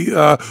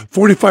the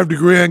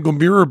 45-degree angle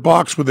mirror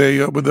box with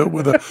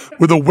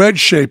a wedge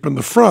shape in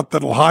the front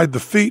that'll hide the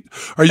feet.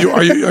 Are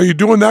you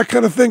doing that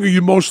kind of thing? Or are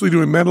you mostly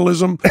doing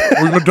mentalism? Or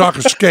are we going to talk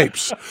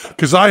escapes?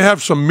 Because I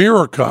have some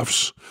mirror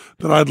cuffs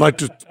that I'd like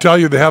to tell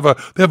you. They have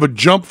a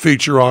jump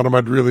feature on them.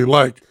 I'd really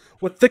like.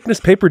 What thickness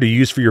paper do you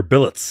use for your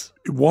billets?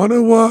 You want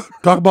to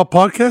talk about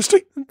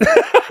podcasting?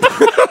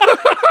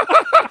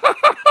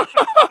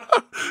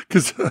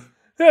 Because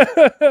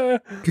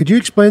Could you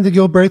explain the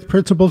Gilbreth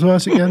principle to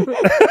us again?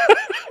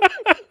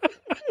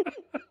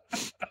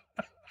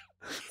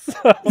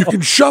 you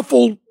can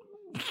shuffle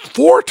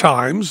 4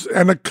 times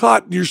and a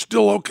cut, and you're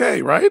still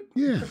okay, right?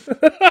 Yeah.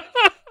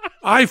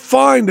 I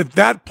find at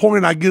that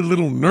point I get a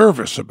little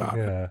nervous about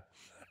it. Yeah.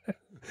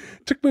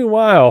 It took me a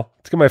while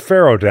to get my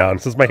Pharaoh down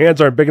since my hands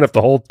aren't big enough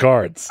to hold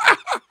cards.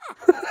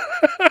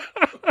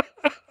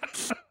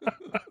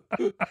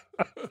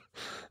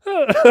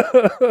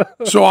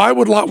 So I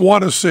would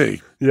want to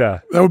see. Yeah.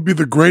 That would be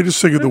the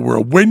greatest thing in the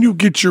world. When you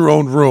get your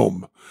own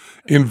room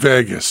in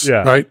Vegas,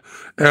 right?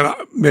 And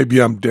maybe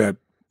I'm dead.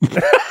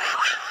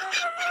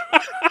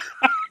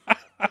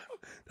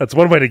 That's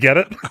one way to get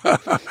it.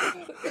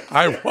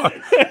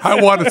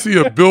 I want to see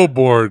a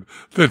billboard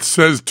that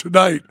says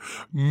tonight,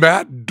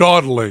 Matt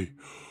Donnelly,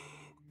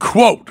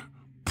 quote,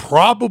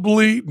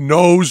 probably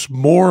knows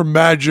more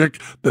magic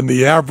than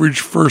the average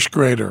first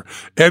grader,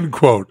 end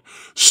quote,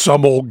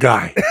 some old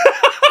guy.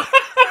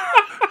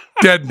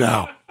 Dead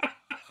now.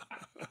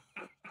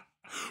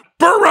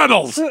 Burt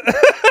Reynolds.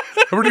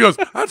 Everybody goes,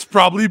 that's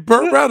probably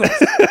Burt Reynolds.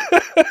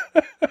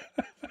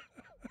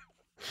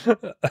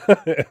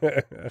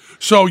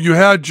 So you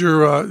had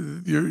your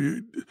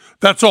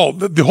that's all.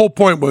 The whole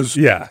point was,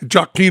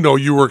 Jockeno,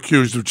 you were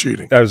accused of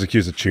cheating. I was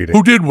accused of cheating.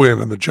 Who did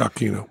win on the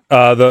Jockeno?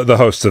 The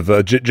host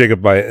of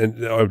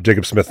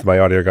Jacob Smith, my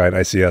audio guy at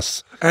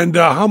ICS. And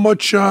how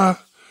much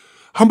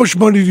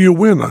money do you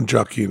win on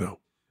Jockeno?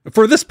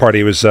 For this party,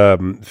 it was. I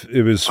mean,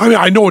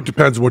 I know it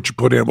depends on what you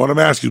put in. What I'm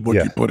asking is what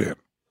you put in.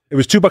 It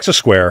was $2 a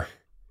square,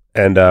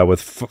 and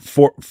with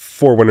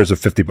four winners of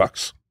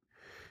 $50.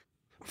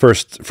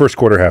 First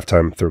quarter,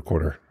 halftime, third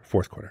quarter,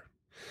 fourth quarter.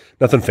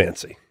 Nothing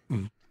fancy.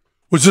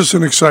 Was this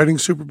an exciting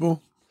Super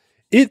Bowl?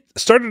 It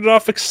started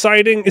off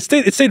exciting. It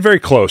stayed very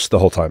close the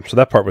whole time, so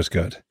that part was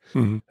good.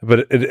 Mm-hmm. But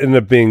it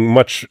ended up being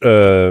much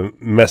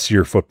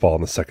messier football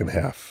in the second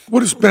half.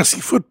 What does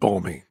messy football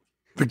mean?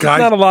 The guy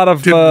not a lot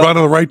of didn't run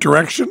in the right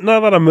direction?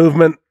 Not a lot of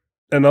movement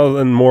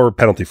and more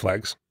penalty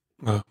flags.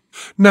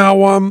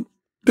 Now,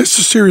 this is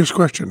a serious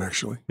question,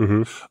 actually.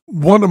 Mm-hmm.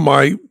 One of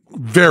my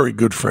very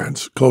good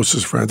friends,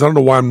 closest friends, I don't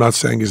know why I'm not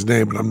saying his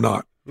name, but I'm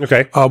not.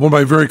 Okay. One of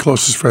my very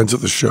closest friends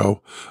at the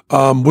show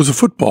was a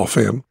football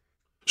fan.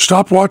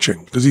 Stopped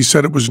watching because he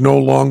said it was no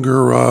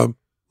longer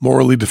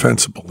morally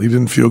defensible. He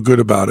didn't feel good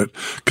about it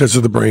because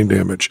of the brain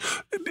damage.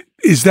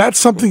 Is that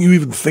something you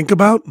even think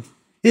about?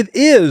 It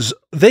is.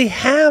 They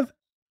have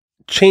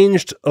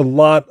changed a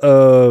lot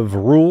of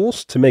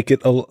rules to make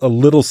it a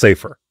little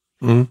safer.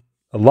 Mm-hmm.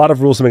 A lot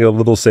of rules to make it a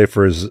little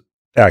safer is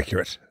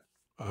accurate.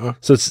 Uh-huh.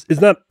 So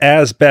it's not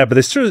as bad, but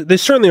they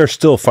certainly are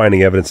still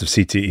finding evidence of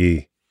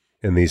CTE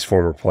in these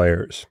former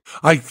players.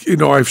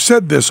 I've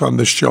said this on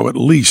this show at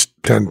least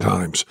 10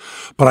 times,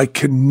 but I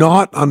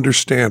cannot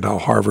understand how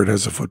Harvard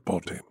has a football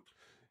team.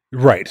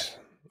 Right.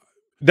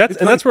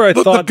 That's where I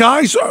thought the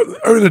guys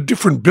are in a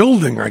different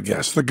building, I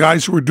guess. The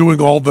guys who are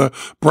doing all the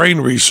brain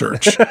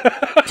research.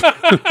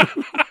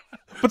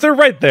 But they're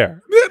right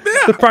there.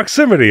 Yeah. The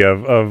proximity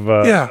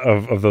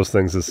of those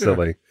things is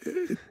silly.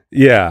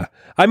 Yeah.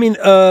 I mean,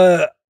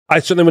 I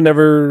certainly would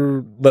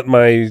never let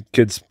my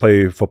kids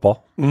play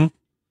football. Mm-hmm.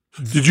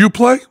 Did you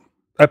play?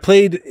 I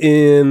played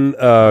in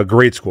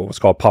grade school. It's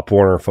called Pop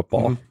Warner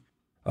football.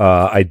 Mm-hmm.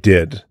 I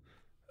did.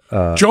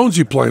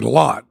 Jonesy played a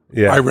lot.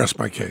 Yeah. I rest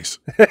my case.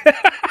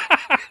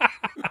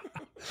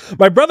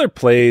 My brother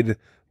played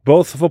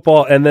both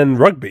football and then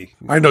rugby.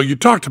 I know you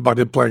talked about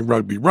him playing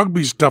rugby.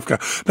 Rugby's a tough guy.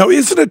 Now,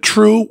 isn't it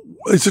true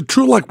is it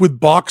true like with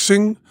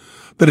boxing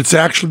that it's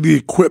actually the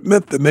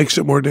equipment that makes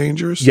it more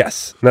dangerous?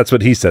 Yes, that's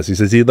what he says. He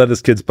says he let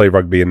his kids play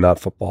rugby and not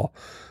football.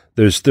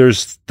 There's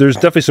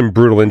definitely some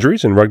brutal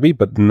injuries in rugby,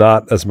 but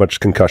not as much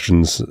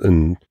concussions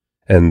and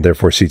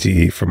therefore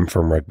CTE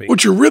from rugby.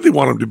 What you really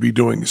want them to be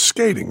doing is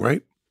skating,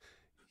 right?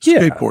 Yeah.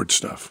 Skateboard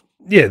stuff.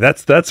 Yeah,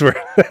 that's where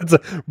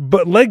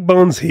but leg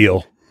bones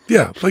heal.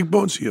 Yeah, leg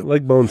bones heal.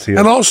 Leg bones heal.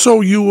 And also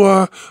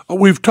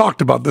we've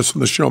talked about this on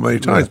the show many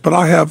times, but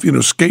I have,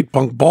 skate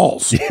punk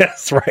balls.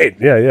 Yes, right.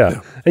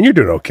 Yeah. And you're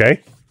doing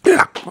okay.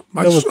 Yeah,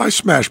 I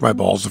smashed my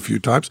balls a few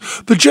times.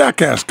 The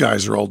Jackass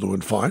guys are all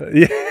doing fine.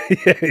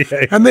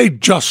 Yeah. And they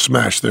just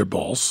smashed their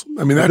balls.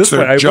 I mean, that's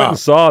their I went job. and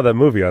saw that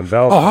movie on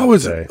Valentine's Oh, how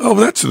was Day. it? Oh,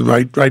 that's the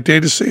right day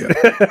to see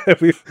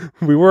it.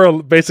 we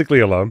were basically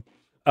alone.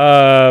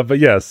 But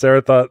yeah,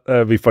 Sarah thought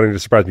it'd be funny to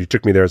surprise me. She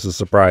took me there as a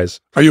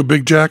surprise. Are you a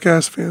big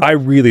Jackass fan? I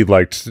really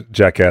liked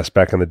Jackass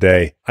back in the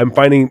day. I'm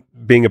finding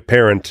being a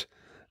parent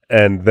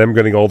and them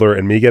getting older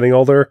and me getting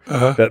older,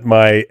 that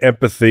my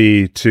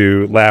empathy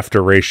to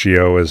laughter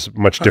ratio is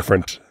much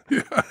different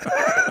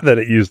than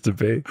it used to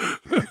be.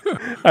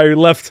 I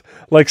left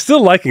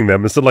still liking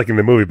them and still liking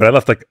the movie, but I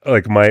left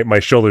like my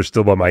shoulders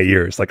still by my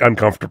ears, like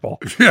uncomfortable.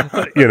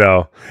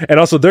 Yeah. And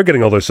also they're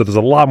getting older, so there's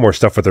a lot more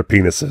stuff with their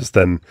penises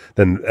than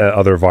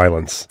other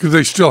violence. Because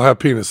they still have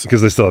penises.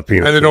 Because they still have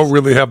penises. And they don't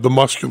really have the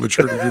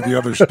musculature to do the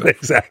other stuff.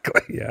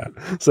 Exactly, yeah.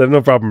 So I have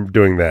no problem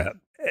doing that.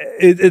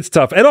 It's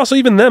tough. And also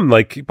even them,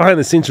 like behind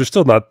the scenes, are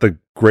still not the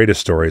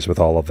greatest stories with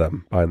all of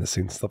them behind the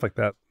scenes, stuff like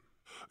that.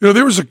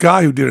 There was a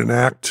guy who did an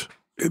act.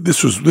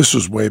 This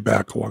was way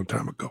back a long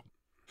time ago.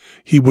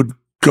 He would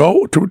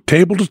go to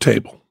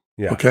table,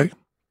 Yeah. okay?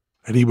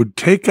 And he would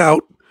take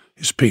out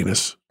his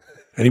penis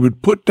and he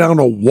would put down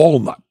a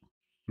walnut.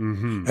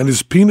 Mm-hmm. And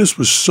his penis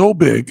was so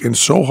big and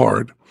so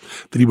hard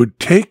that he would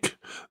take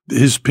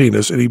his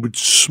penis and he would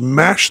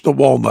smash the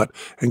walnut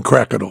and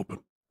crack it open.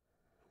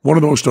 One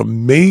of the most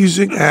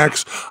amazing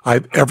acts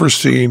I've ever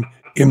seen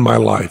in my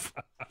life.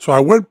 So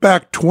I went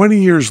back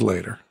 20 years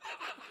later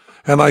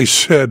and I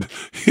said,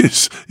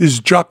 is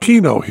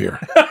Jockeno here?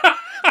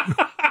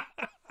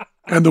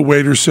 And the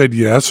waiter said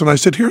yes. And I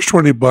said, here's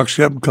 $20.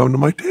 You have him come to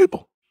my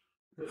table.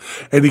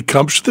 And he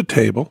comes to the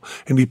table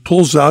and he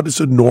pulls out his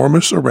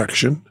enormous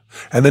erection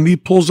and then he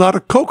pulls out a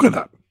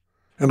coconut.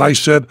 And I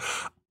said,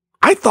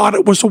 I thought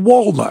it was a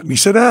walnut. And he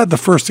said, the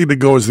first thing to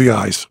go is the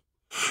eyes.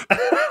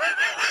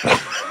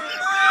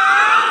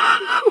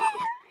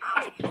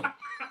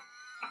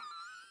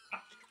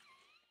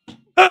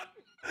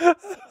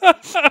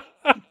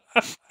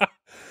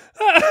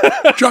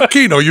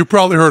 Jockeno, you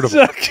probably heard of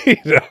him.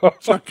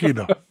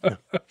 Jockeno. Yeah.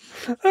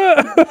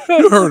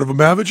 You heard of him,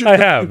 haven't you? I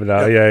have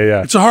now.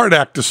 Yeah. It's a hard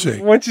act to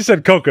see. Once you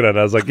said coconut,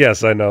 I was like,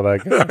 yes, I know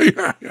that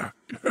guy. Yeah.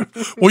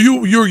 Well,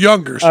 you're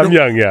younger. So I'm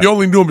young, yeah. You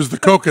only knew him as the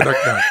coconut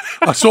guy.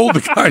 Us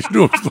older guys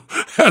knew him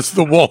as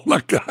the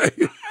walnut guy.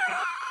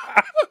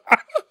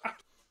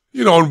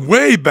 And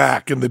way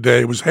back in the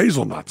day, it was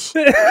hazelnuts.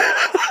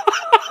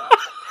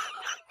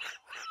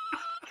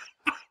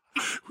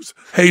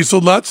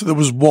 Hazelnuts, there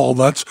was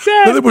walnuts.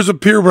 Then there was a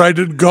period where I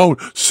didn't go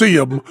see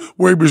him,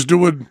 where he was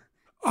doing,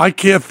 I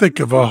can't think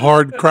of a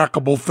hard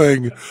crackable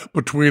thing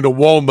between a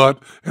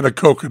walnut and a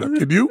coconut.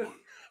 Can you?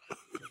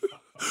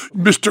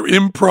 Mr.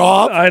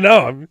 Improv? I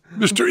know.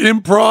 Mr.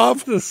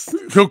 Improv?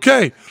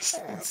 Okay,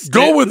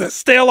 go with it.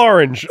 Stale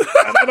orange.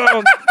 I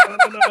don't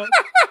know.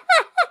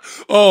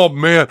 Oh,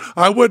 man.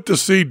 I went to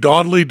see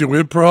Donnelly do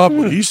improv.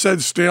 When he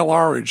said stale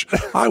orange,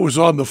 I was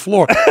on the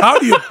floor. How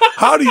do you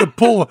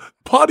pull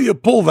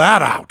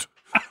that out?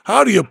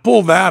 How do you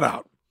pull that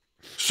out?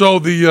 So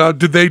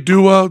did they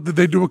do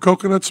a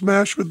coconut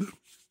smash with the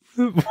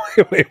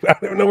Wait, I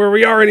don't know where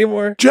we are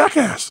anymore.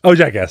 Jackass? Oh,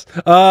 Jackass.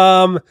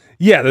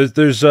 Yeah,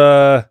 there's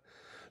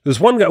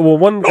one guy. Well,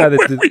 one guy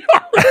that did.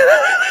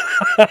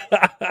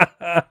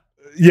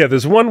 Yeah,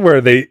 there's one where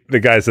the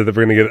guy said that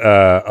we're going to get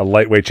a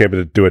lightweight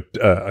champion to do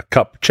a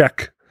cup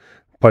check,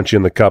 punch you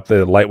in the cup,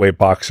 the lightweight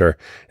boxer,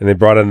 and they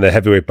brought in the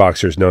heavyweight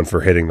boxers known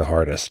for hitting the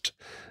hardest,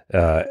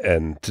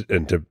 and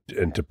to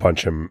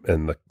punch him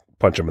in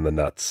the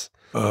nuts.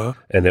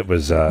 And it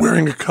was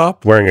wearing a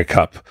cup,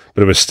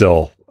 but it was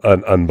still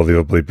an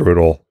unbelievably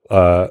brutal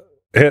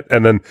hit,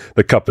 and then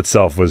the cup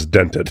itself was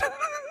dented.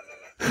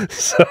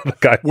 So the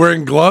guy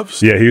wearing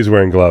gloves. Yeah, he was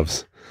wearing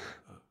gloves.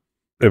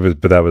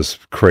 But that was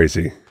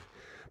crazy.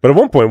 But at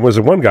one point, was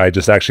there one guy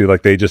just actually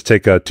they just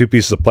take two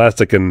pieces of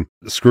plastic and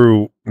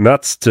screw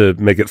nuts to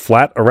make it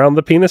flat around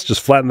the penis,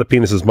 just flatten the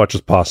penis as much as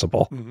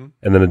possible,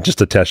 and then it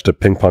just attached a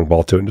ping pong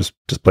ball to it and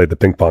just played the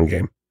ping pong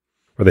game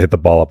where they hit the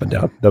ball up and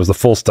down. That was the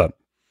full stunt.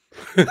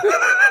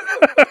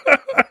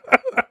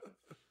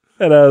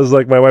 And I was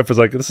like, my wife was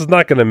like, this is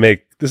not going to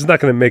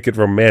make it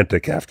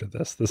romantic after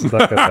this. This is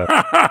not going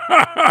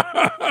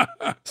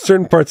to.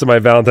 Certain parts of my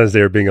Valentine's Day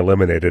are being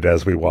eliminated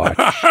as we watch.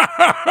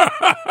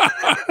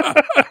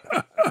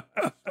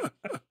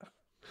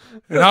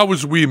 And how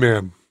was Wee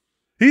Man?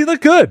 He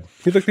looked good.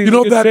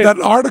 That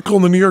article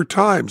in the New York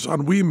Times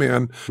on Wee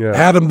Man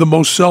had him the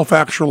most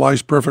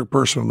self-actualized perfect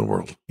person in the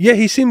world. Yeah,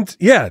 he seemed.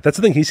 Yeah, that's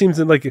the thing. He seems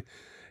like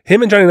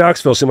Him and Johnny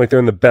Knoxville seem like they're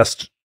in the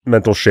best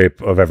mental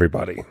shape of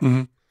everybody.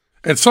 And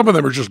some of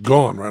them are just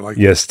gone, right? Like,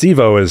 Yeah,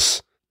 Steve-O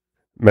is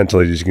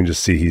mentally, as you can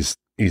just see, he's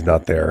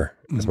not there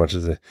as much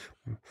as it.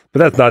 But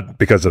that's not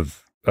because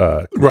of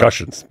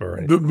concussions or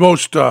anything.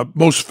 the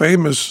most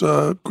famous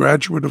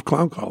graduate of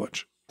clown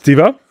college.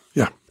 Steve-O?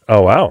 Yeah.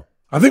 Oh, wow.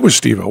 I think it was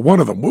Steve-O, one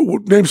of them.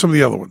 Name some of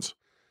the other ones.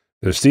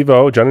 There's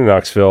Steve-O, Johnny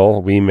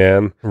Knoxville, Wee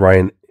Man,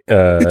 Ryan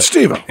It's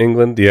Steve-O.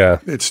 England. Yeah.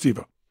 It's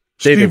Steve-O.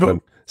 Dave Steve-O.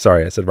 England.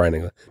 Sorry, I said Ryan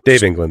England.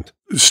 Dave England.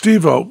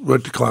 Steve-O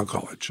went to clown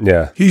college.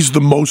 Yeah. He's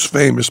the most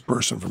famous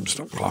person from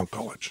clown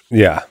college.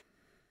 Yeah.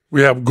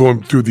 We have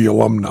going through the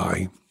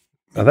alumni.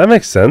 Oh, that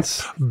makes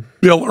sense.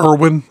 Bill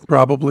Irwin,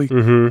 probably.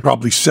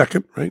 Probably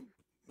second, right?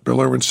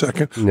 Bill Irwin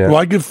second. Yeah. Do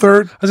I give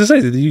third? I was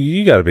going to say,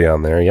 you got to be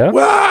on there, yeah?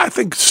 Well, I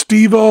think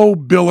Steve-O,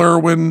 Bill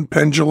Irwin,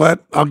 Penn Jillette.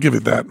 I'll give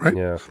it that, right?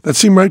 Yeah. That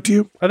seem right to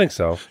you? I think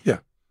so. Yeah.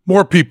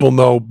 More people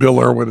know Bill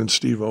Irwin and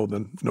Steve-O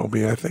than know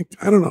me, I think.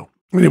 I don't know.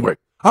 Anyway,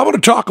 I want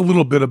to talk a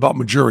little bit about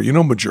Majuri. You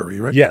know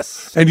Majuri, right?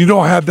 Yes. And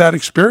I had that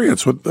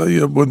experience with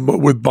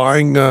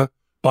buying a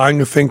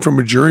thing from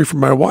Majuri for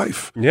my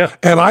wife. Yeah.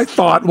 And I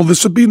thought, well,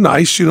 this would be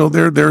nice.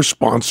 They're a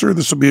sponsor.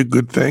 This will be a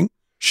good thing.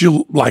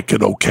 She'll like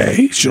it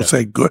okay. She'll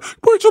say good.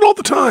 Wears it all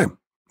the time.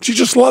 She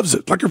just loves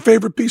it, like her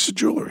favorite piece of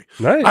jewelry.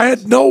 Nice. I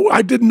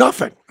did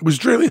nothing. It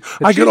was really,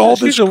 I get all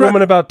this She's a credit.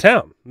 woman about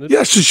town.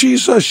 Yes,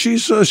 she's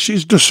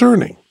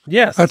discerning.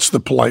 Yes. That's the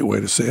polite way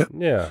to say it.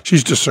 Yeah.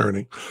 She's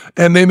discerning.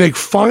 And they make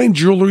fine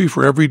jewelry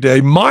for every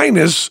day,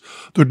 minus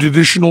the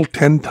traditional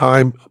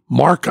 10-time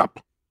markup.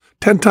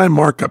 10-time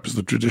markup is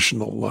the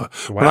traditional.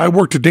 When I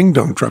worked at Ding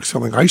Dong Truck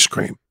selling ice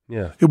cream,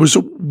 Yeah. it was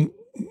a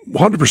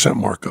 100%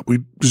 markup.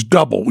 It was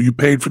double. You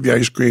paid for the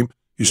ice cream.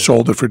 You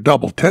sold it for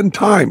double, 10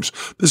 times.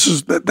 This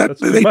is that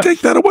they much. take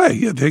that away.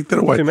 Yeah, they take that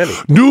away. Too many.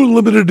 New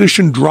limited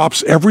edition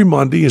drops every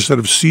Monday instead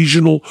of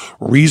seasonal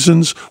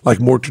reasons like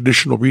more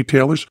traditional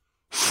retailers.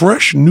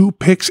 Fresh new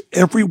picks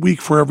every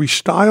week for every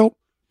style.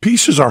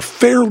 Pieces are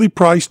fairly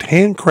priced,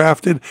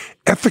 handcrafted,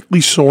 ethically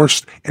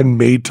sourced, and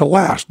made to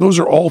last. Those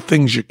are all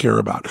things you care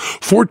about.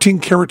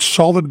 14-karat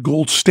solid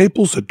gold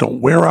staples that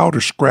don't wear out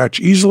or scratch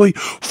easily.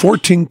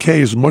 14K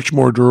is much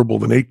more durable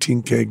than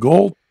 18K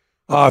gold.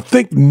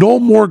 Think no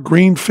more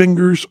green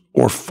fingers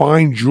or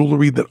fine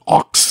jewelry that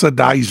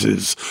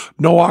oxidizes.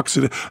 No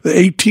oxidation. The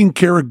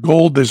 18-karat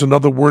gold, there's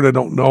another word I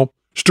don't know.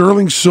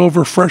 Sterling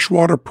silver,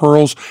 freshwater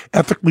pearls,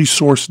 ethically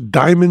sourced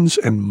diamonds,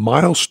 and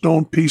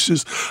milestone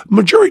pieces.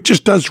 Majuri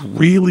just does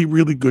really,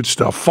 really good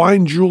stuff.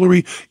 Fine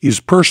jewelry is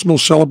personal.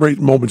 Celebrate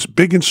moments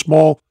big and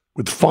small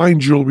with fine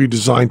jewelry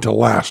designed to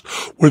last.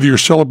 Whether you're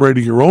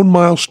celebrating your own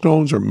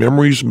milestones or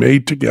memories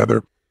made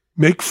together,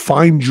 make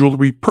fine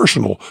jewelry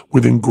personal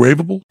with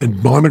engravable and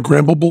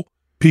monogrammable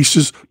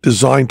pieces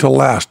designed to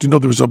last. There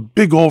was a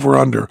big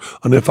over-under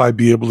on if I'd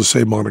be able to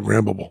say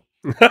monogrammable.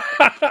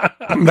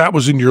 That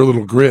was in your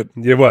little grid.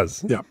 It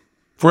was. Yeah.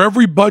 For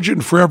every budget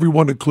and for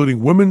everyone,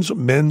 including women's,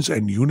 men's,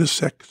 and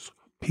unisex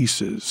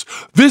pieces.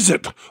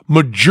 Visit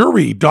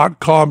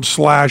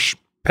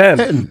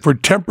Majuri.com/pen for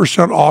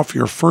 10% off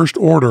your first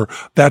order.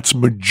 That's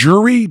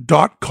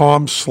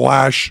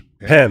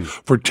Majuri.com/pen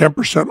for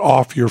 10%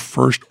 off your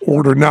first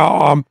order.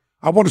 Now,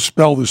 I want to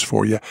spell this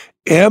for you.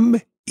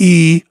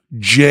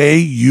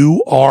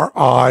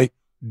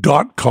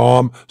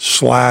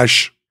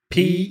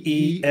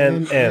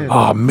 MEJURI.com/PENN.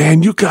 Oh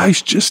man, you guys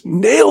just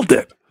nailed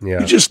it. Yeah.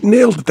 You just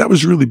nailed it. That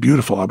was really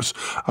beautiful. I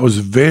was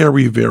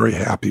very, very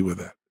happy with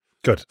that.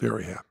 Good.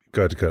 Very happy.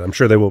 Good. I'm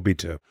sure they will be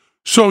too.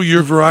 So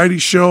your variety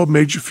show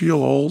made you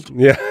feel old?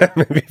 Yeah,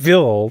 made me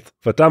feel old.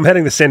 But I'm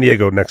heading to San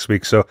Diego next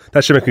week, so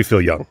that should make me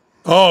feel young.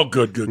 Oh,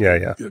 good.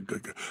 Yeah.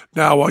 Good.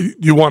 Now,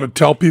 you want to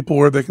tell people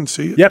where they can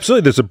see it? Yeah,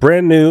 absolutely. There's a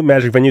brand new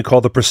magic venue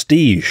called The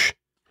Prestige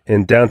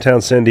in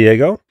downtown San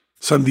Diego.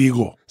 San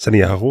Diego. San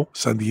Diego.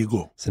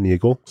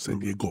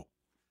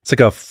 It's like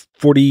a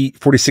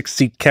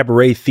 46-seat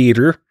cabaret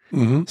theater.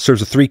 Mm-hmm.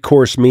 Serves a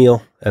 3-course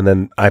meal, and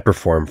then I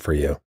perform for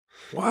you.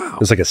 Wow.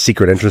 There's like a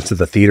secret entrance to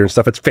the theater and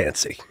stuff. It's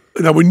fancy.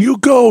 Now, when you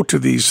go to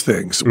these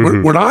things,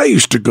 when I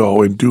used to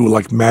go and do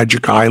like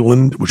Magic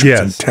Island, which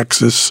was in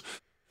Texas,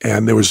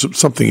 and there was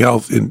something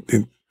else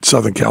in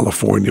Southern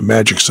California,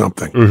 Magic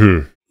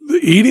something,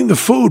 eating the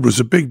food was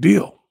a big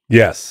deal.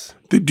 Yes.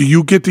 Do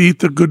you get to eat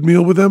the good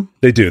meal with them?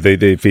 They do.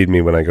 They feed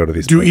me when I go to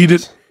these Do you places. eat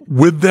it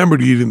with them or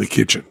do you eat in the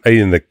kitchen? I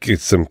eat in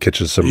some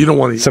kitchen, You don't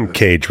want to eat some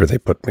cage where they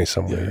put me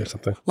somewhere or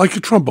something. Like a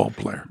trombone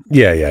player.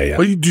 Yeah.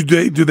 But do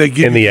they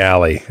give in the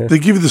alley? They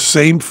give you the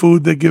same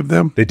food they give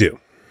them? They do.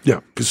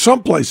 Yeah, because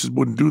some places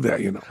wouldn't do that,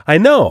 I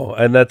know,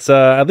 and that's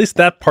at least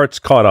that part's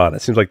caught on.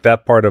 It seems like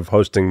that part of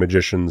hosting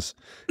magicians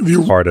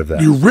is part of that.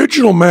 The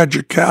original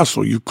Magic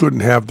Castle, you couldn't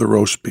have the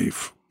roast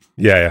beef.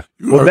 Yeah.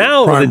 Well,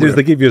 now what they do is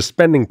they give you a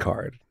spending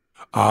card.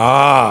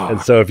 Ah.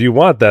 And so if you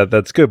want that,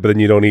 that's good, but then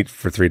you don't eat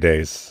for 3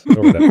 days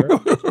or whatever.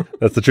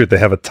 That's the truth. They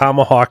have a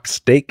tomahawk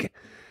steak,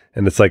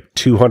 and it's like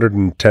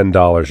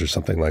 $210 or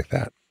something like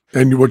that.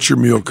 And what's your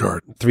meal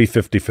card?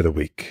 $350 for the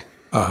week.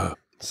 Uh-huh.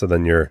 So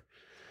then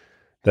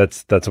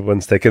that's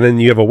one steak, and then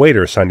you have a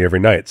waiter assigned you every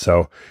night.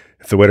 So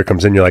If the waiter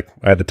comes in, you're like,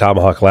 I had the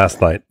tomahawk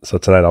last night, so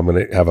tonight I'm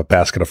going to have a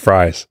basket of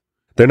fries.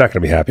 They're not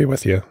going to be happy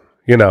with you.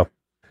 You know,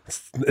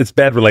 it's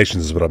bad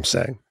relations is what I'm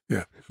saying.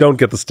 Yeah. Don't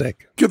get the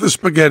steak. Get the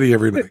spaghetti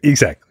every night.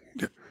 Exactly.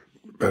 Yeah.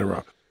 Better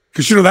off.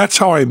 Because, that's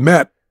how I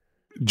met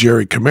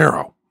Jerry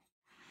Camaro.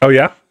 Oh,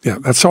 yeah? Yeah,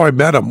 that's how I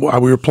met him. We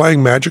were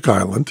playing Magic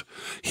Island.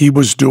 He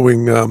was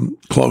doing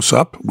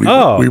close-up. We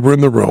were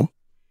in the room.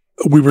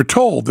 We were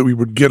told that we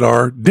would get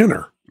our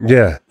dinner.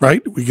 Yeah.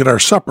 Right? We get our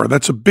supper.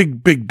 That's a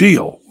big, big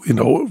deal,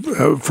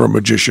 for a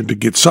magician to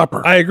get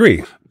supper. I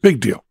agree. Big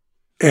deal.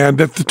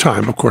 And at the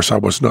time, of course, I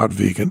was not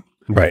vegan.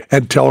 Right.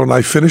 And Teller and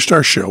I finished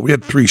our show. We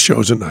had 3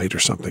 shows a night or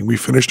something. We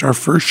finished our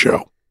first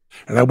show.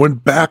 And I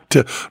went back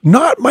to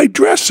not my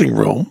dressing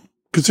room,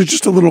 because it's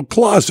just a little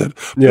closet.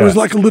 But There was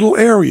like a little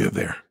area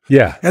there.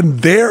 Yeah. And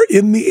there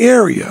in the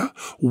area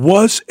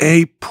was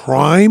a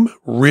prime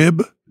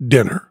rib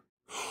dinner,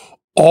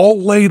 all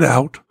laid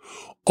out,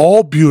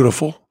 all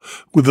beautiful,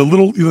 with a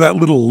little, that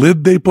little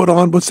lid they put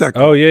on. What's that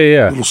called? Oh,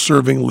 yeah. Little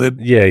serving lid.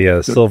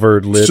 Yeah.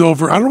 Silver lid.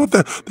 Silver. I don't know what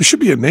that, there should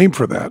be a name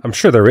for that. I'm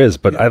sure there is,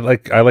 but I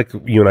like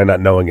you and I not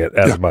knowing it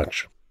as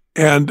much.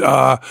 And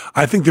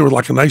I think there was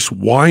like a nice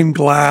wine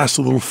glass,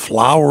 a little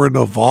flower in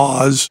a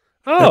vase.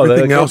 Oh,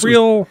 everything else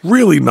was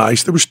really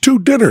nice. There was 2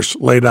 dinners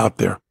laid out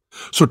there.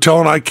 So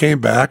Teller and I came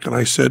back and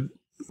I said,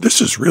 this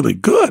is really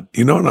good,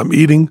 and I'm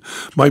eating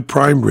my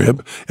prime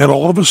rib. And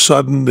all of a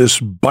sudden, this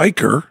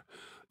biker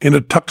in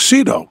a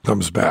tuxedo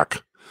comes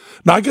back.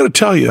 Now, I got to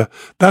tell you,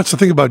 that's the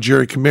thing about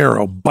Jerry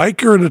Camaro.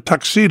 Biker in a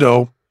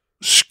tuxedo,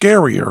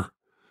 scarier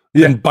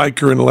than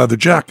biker in a leather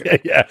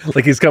jacket. Yeah,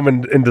 like he's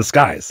coming in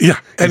disguise. Yeah,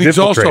 and he's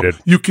also,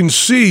 you can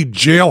see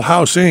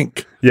Jailhouse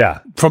Inc. Yeah.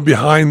 From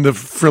behind the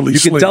frilly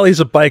sleeve. You can tell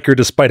he's a biker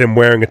despite him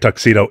wearing a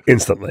tuxedo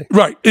instantly.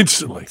 Right,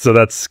 instantly. So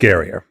that's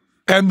scarier.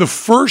 And the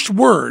first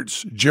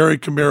words Jerry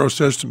Camaro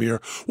says to me are,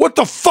 "What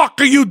the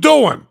fuck are you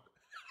doing?"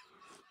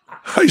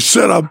 I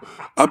said,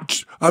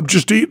 I'm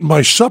just eating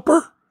my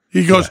supper.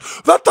 He goes,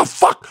 what the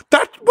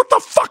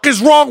fuck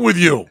is wrong with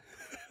you?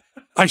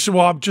 I said,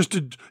 well, I'm just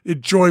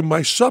enjoying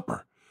my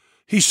supper.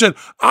 He said,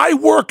 I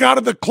work out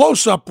of the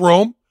close-up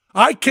room.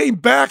 I came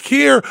back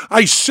here.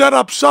 I set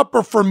up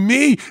supper for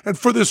me and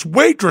for this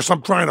waitress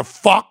I'm trying to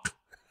fuck.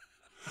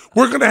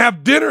 We're going to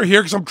have dinner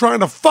here because I'm trying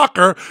to fuck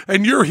her,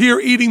 and you're here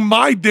eating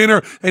my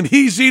dinner, and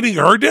he's eating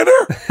her dinner?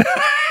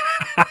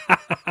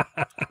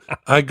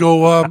 I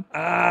go,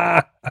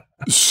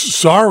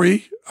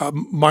 sorry,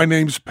 my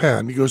name's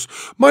Penn. He goes,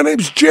 my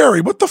name's Jerry.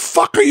 What the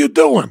fuck are you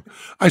doing?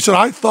 I said,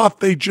 I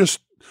thought they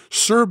just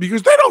served you. He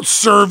goes, they don't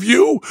serve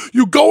you.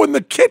 You go in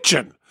the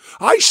kitchen.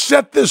 I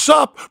set this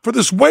up for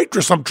this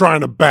waitress I'm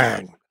trying to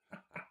bang.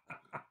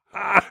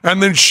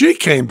 And then she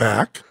came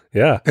back.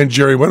 Yeah. And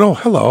Jerry went, oh,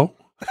 hello.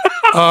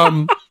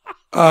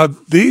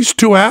 These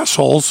 2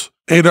 assholes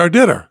ate our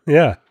dinner.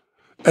 Yeah.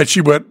 And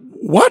she went,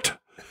 what?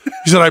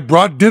 He said, I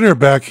brought dinner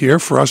back here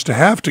for us to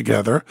have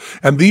together,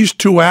 and these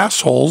 2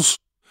 assholes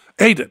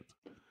ate it.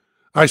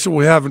 I said,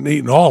 we haven't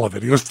eaten all of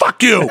it. He goes,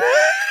 fuck you.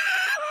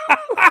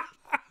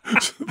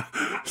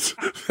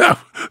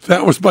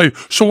 that was my,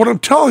 so what I'm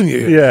telling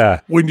you,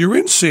 when you're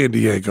in San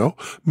Diego,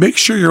 make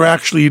sure you're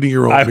actually eating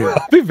your own beer.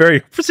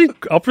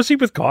 I'll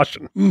proceed with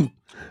caution.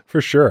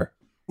 For sure.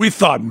 We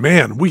thought,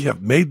 man, we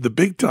have made the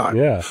big time.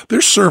 Yeah.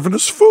 They're serving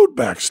us food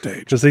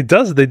backstage. Because they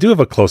do have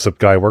a close-up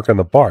guy working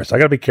the bar, so I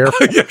got to be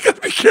careful. You got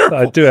to be careful.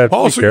 I do have to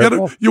also, be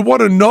careful. You want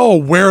to know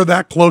where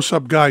that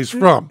close-up guy's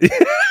from.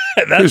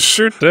 That's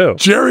true, too.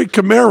 Jerry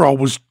Camaro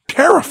was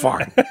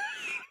terrifying.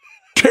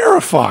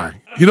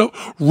 Terrifying.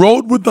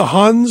 Rode with the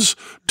Huns,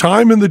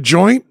 time in the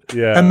joint,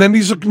 and then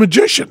he's a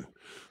magician,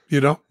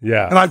 Yeah.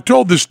 And I've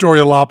told this story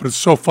a lot, but it's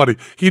so funny.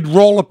 He'd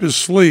roll up his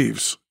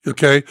sleeves,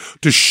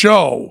 to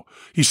show.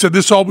 He said,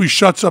 this always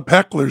shuts up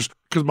hecklers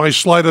because my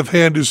sleight of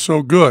hand is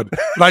so good.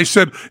 And I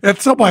said,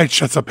 that's not why it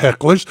shuts up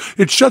hecklers.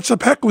 It shuts up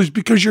hecklers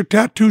because your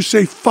tattoos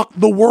say fuck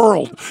the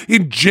world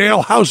in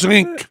Jailhouse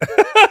Inc.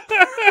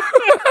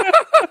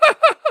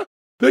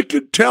 They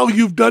can tell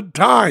you've done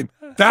time.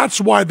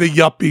 That's why the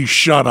yuppies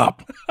shut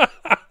up.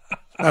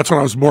 That's when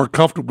I was more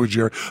comfortable with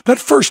Jerry. That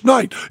first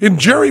night, and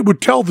Jerry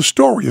would tell the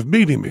story of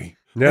meeting me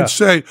and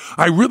say,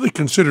 I really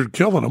considered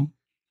killing him.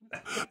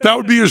 That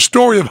would be his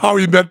story of how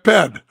he met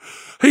Penn.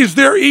 He's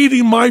there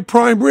eating my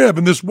prime rib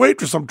and this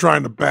waitress I'm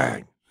trying to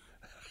bang.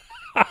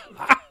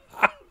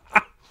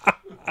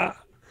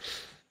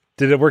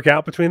 Did it work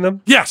out between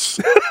them? Yes.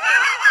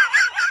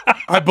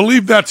 I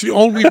believe that's the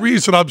only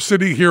reason I'm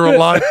sitting here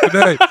alive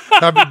today,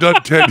 having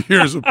done 10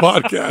 years of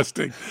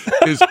podcasting.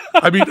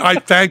 I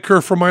thank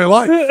her for my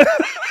life.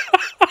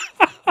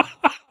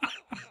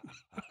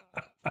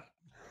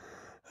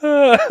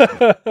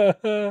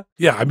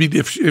 Yeah,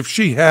 if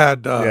she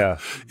had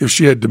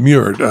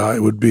demurred,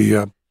 it would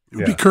be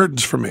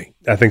curtains for me.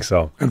 I think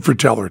so, and for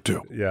Teller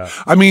too. Yeah,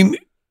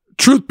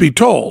 truth be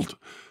told,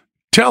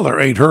 Teller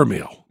ate her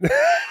meal.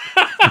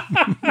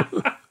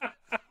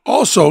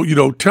 Also,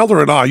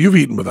 Teller and I, you've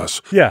eaten with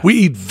us. Yeah, we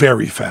eat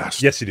very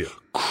fast. Yes, you do.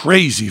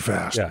 Crazy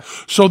fast. Yeah.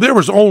 So there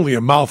was only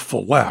a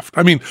mouthful left.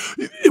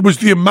 It was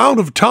the amount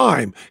of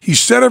time he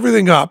set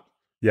everything up.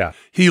 Yeah.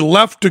 He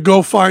left to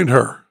go find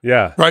her.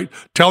 Yeah. Right?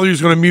 Teller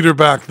was going to meet her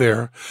back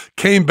there.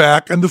 Came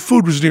back, and the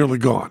food was nearly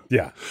gone.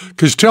 Yeah.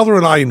 Because Teller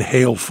and I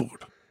inhale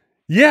food.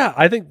 Yeah.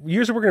 I think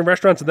years of working in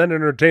restaurants and then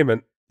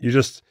entertainment,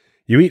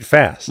 you eat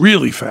fast.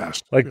 Really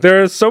fast. Like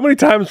there are so many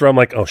times where I'm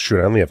like, oh shoot,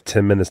 I only have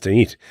 10 minutes to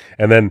eat.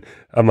 And then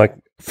I'm like,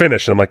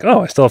 finish. And I'm like,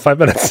 oh, I still have 5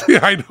 minutes. Yeah,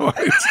 I know.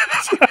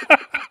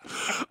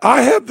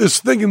 I have this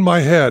thing in my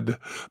head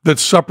that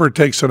supper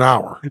takes an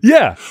hour.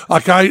 Yeah.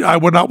 Like I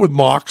went out with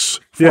Mox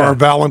for our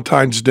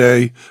Valentine's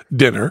Day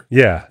dinner.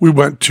 Yeah. We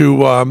went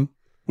to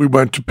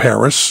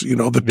Paris,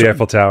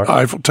 the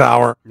Eiffel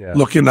Tower.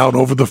 Looking out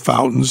over the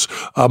fountains.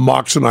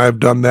 Mox and I have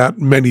done that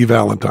many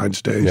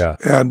Valentine's Days. Yeah.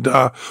 And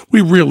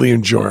we really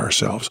enjoy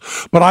ourselves.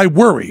 But I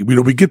worry,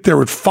 we get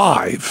there at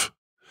 5,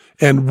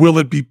 and will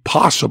it be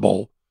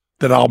possible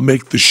that I'll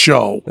make the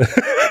show?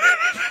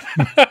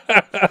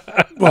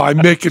 Well, I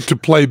make it to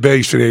play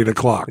bass at 8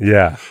 o'clock.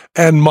 Yeah.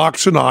 And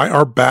Mox and I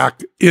are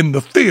back in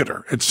the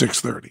theater at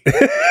 6:30.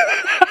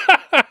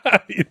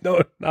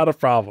 Not a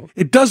problem.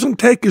 It doesn't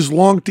take as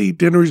long to eat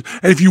dinner. And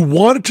if you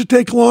want it to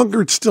take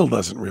longer, it still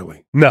doesn't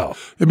really. No.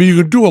 I mean, you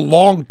can do a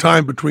long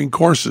time between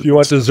courses. If you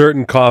want dessert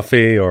and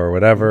coffee or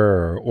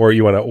whatever, or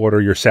you want to order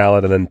your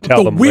salad and then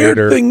tell them later.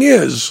 The weird thing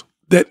is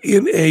that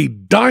in a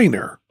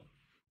diner,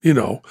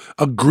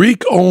 a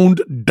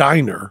Greek-owned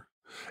diner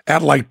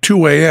at like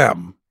 2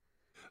 a.m.,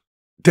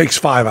 takes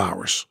 5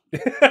 hours. You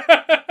know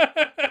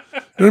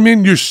what I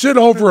mean? You sit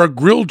over a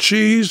grilled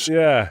cheese,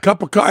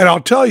 cup of coffee, and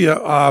I'll tell you,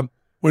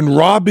 when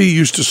Robbie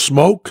used to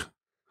smoke,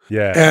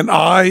 and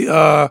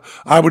I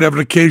would have an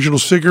occasional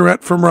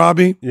cigarette from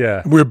Robbie,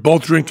 and we were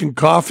both drinking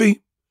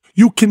coffee,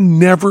 you can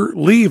never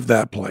leave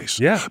that place.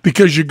 Yeah.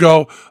 Because you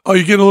go, oh,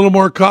 you get a little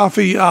more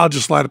coffee? I'll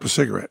just light up a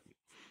cigarette.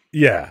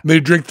 Yeah. And they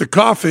drink the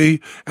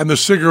coffee, and the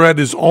cigarette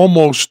is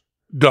almost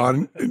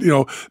done.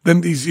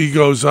 Then he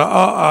goes,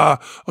 oh,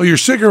 your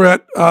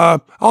cigarette,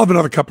 I'll have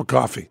another cup of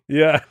coffee.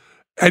 Yeah.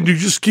 And you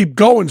just keep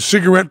going,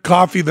 cigarette,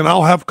 coffee, then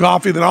I'll have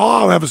coffee, then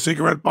I'll have a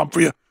cigarette bump for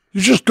you.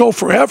 You just go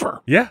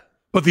forever. Yeah.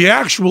 But the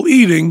actual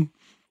eating,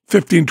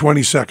 15,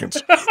 20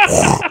 seconds.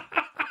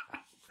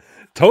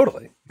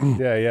 Totally.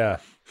 Yeah.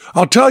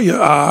 I'll tell you,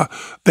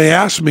 they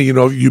asked me,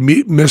 you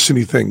miss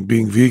anything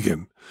being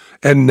vegan.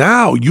 And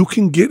now you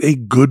can get a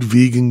good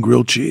vegan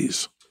grilled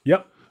cheese.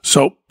 Yep.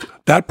 So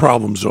that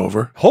problem's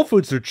over. Whole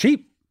Foods are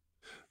cheap.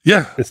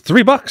 Yeah. It's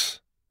 $3.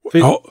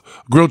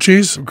 Grilled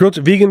cheese?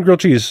 Vegan grilled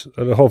cheese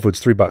at Whole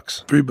Foods, $3.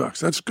 $3.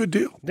 That's a good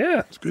deal. Yeah.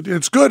 It's good.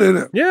 It's good, isn't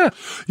it? Yeah.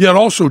 Yeah, and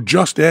also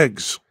just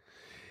eggs.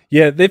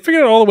 Yeah, they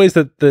figured out all the ways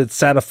that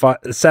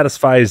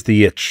satisfies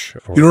the itch.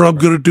 You know what I'm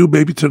going to do,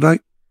 baby,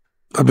 tonight?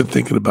 I've been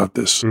thinking about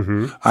this.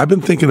 Mm-hmm. I've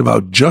been thinking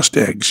about Just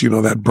Eggs,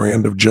 that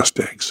brand of Just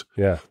Eggs.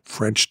 Yeah.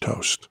 French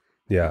toast.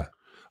 Yeah.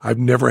 I've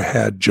never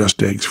had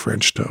Just Eggs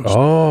French toast.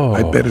 Oh.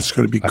 I bet it's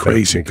going to be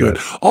crazy good.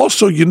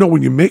 Also,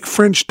 when you make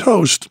French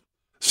toast,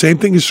 same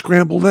thing as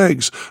scrambled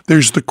eggs,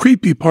 there's the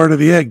creepy part of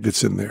the egg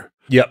that's in there.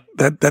 Yep.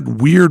 That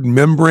weird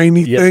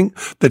membrane-y thing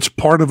that's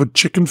part of a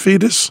chicken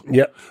fetus.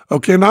 Yep.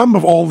 Okay, and I'm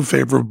all in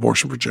favor of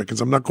abortion for chickens.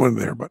 I'm not going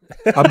there, but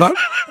I'm not.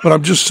 But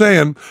I'm just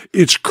saying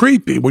it's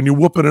creepy when you're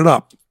whooping it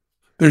up.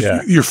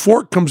 Your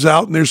fork comes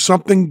out and there's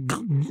something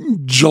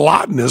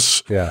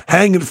gelatinous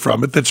hanging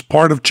from it that's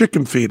part of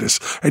chicken fetus,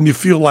 and you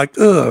feel like,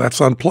 that's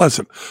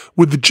unpleasant.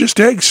 With the Just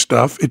Egg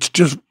stuff, it's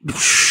just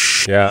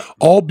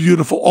all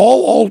beautiful,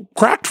 all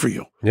cracked for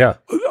you. Yeah,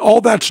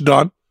 all that's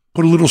done.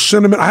 Put a little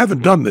cinnamon. I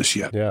haven't done this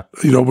yet. Yeah,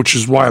 which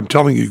is why I'm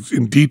telling you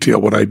in detail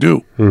what I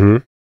do. Mm-hmm.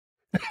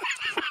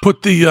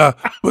 Put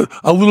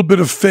a little bit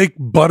of fake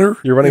butter.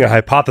 You're running a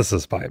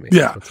hypothesis by me.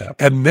 Yeah,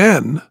 and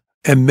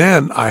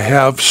then I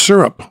have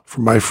syrup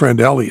from my friend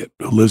Elliot,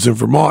 who lives in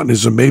Vermont and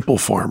is a maple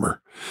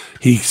farmer.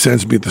 He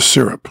sends me the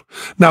syrup.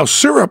 Now,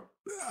 syrup,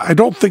 I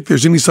don't think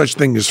there's any such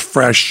thing as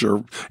fresh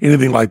or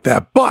anything like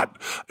that. But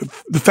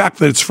the fact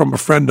that it's from a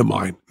friend of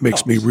mine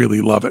makes me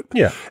really love it.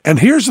 Yeah. And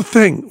here's the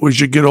thing, as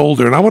you get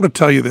older, and I want to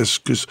tell you this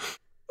because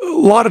a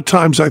lot of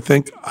times I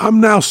think I'm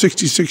now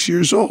 66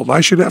 years old. I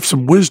should have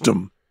some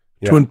wisdom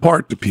to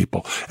impart to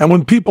people. And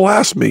when people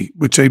ask me,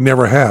 which they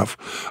never have,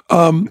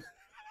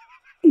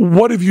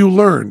 what have you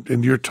learned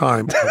in your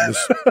time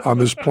on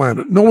this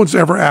planet? No one's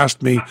ever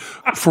asked me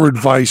for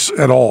advice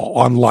at all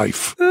on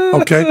life.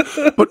 Okay,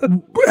 but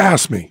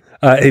ask me.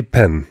 Hey,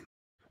 Penn,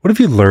 what have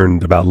you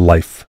learned about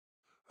life?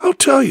 I'll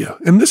tell you,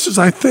 and this is,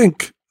 I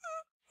think,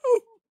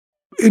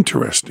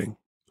 interesting.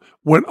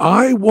 When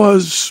I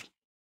was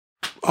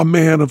a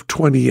man of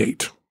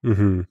 28,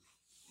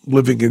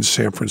 living in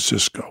San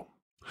Francisco,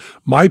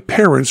 my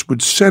parents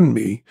would send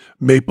me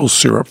maple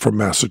syrup from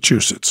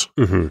Massachusetts.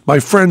 Mm-hmm. My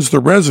friends, the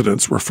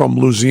residents, were from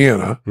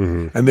Louisiana,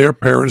 and their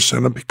parents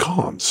sent them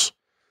pecans.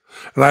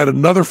 And I had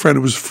another friend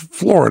who was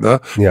Florida,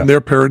 and their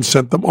parents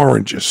sent them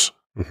oranges.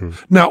 Mm-hmm.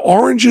 Now,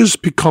 oranges,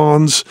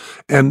 pecans,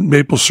 and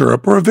maple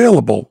syrup are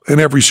available in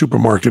every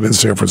supermarket in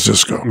San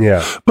Francisco.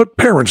 Yeah. But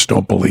parents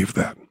don't believe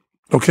that,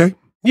 okay?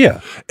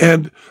 Yeah.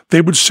 And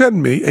they would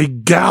send me a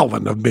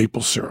gallon of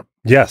maple syrup.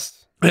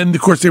 Yes. And, of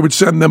course, they would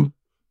send them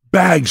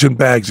bags and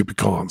bags of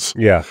pecans.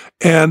 Yeah.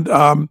 And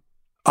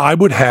I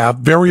would have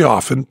very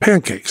often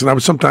pancakes, and I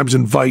would sometimes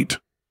invite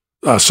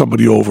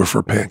somebody over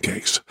for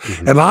pancakes.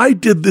 Mm-hmm. And I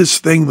did this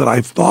thing that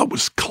I thought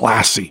was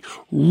classy,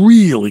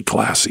 really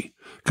classy,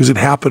 because it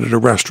happened at a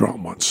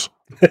restaurant once,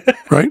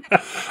 right?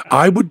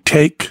 I would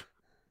take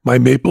my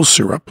maple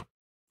syrup,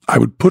 I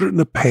would put it in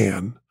a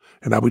pan,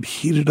 and I would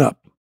heat it up.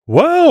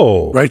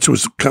 Whoa. Right? So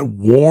it's kind of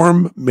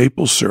warm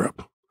maple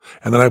syrup.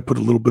 And then I put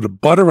a little bit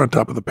of butter on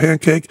top of the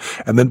pancake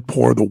and then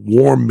pour the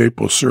warm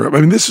maple syrup. I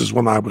mean, this is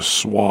when I was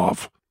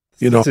suave.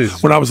 You know,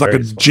 when I was like a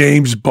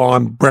James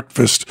Bond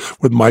breakfast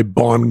with my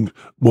Bond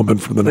woman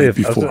from the night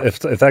before. If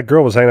that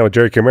girl was hanging out with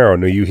Jerry Camaro,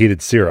 knew you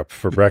heated syrup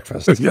for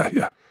breakfast.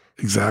 Yeah,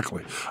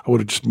 exactly. I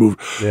would have just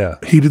moved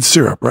heated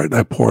syrup, right? And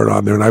I pour it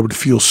on there and I would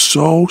feel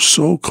so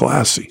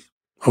classy.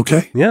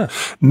 Okay? Yeah.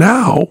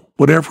 Now,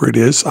 whatever it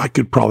is, I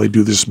could probably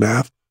do this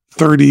math.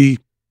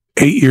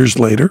 38 years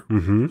later,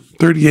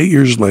 38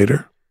 years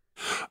later,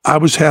 I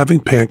was having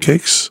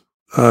pancakes.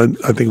 I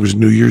think it was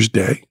New Year's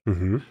Day.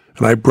 Mm-hmm.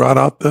 And I brought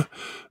out the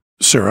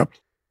syrup,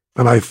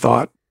 and I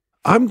thought,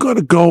 I'm going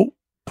to go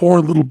pour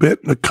a little bit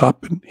in a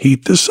cup and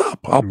heat this up.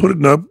 I'll put it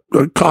in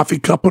a coffee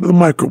cup into the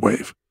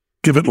microwave.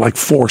 Give it like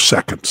 4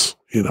 seconds,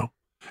 you know,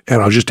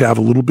 and I'll just have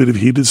a little bit of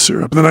heated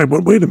syrup. And then I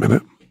went, wait a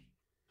minute.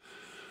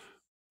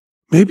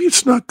 Maybe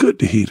it's not good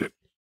to heat it.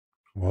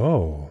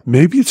 Whoa.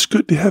 Maybe it's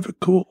good to have it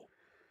cool.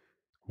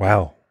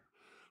 Wow.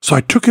 So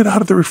I took it out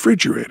of the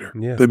refrigerator,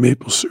 the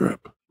maple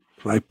syrup,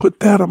 and I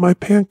put that on my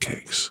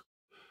pancakes.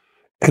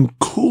 And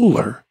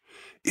cooler,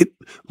 it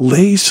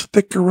lays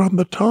thicker on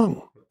the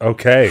tongue.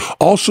 Okay.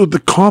 Also, the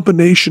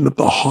combination of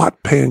the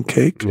hot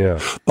pancake,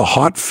 the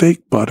hot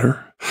fake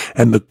butter,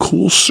 and the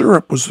cool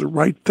syrup was the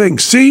right thing.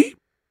 See,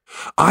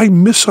 I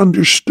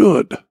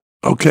misunderstood,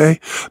 okay,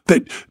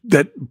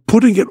 that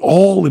putting it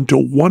all into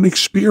one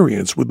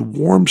experience with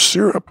warm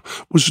syrup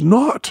was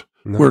not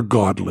where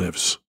God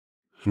lives.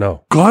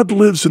 No. God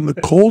lives in the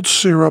cold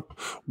syrup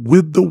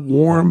with the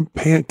warm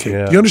pancake.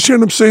 Yeah. You understand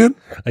what I'm saying?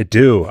 I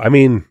do. I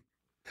mean,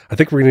 I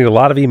think we're going to need a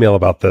lot of email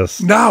about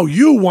this. Now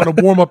you want to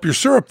warm up your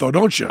syrup, though,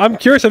 don't you? I'm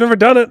curious. I've never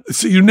done it.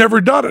 See, you've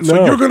never done it. So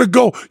No. you're going to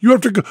go. You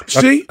have to go.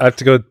 See? I have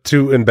to go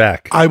to and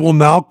back. I will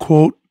now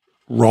quote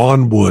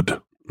Ron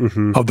Wood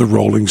of the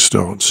Rolling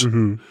Stones.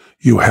 Mm-hmm.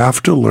 You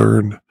have to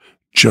learn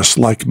just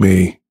like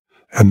me,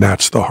 and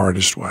that's the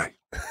hardest way.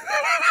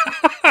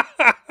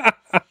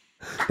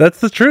 That's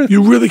the truth.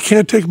 You really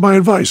can't take my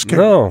advice, can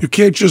No. you? You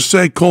can't just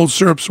say cold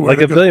syrup's where Like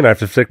to a go. billionaire, I have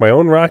to stick my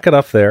own rocket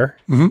up there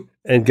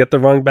and get the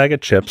wrong bag of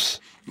chips,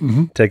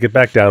 take it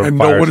back down, and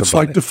fire know what it's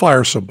like to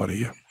fire somebody.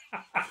 Yeah.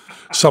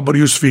 Somebody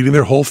who's feeding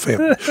their whole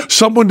family.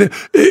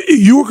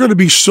 You are going to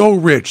be so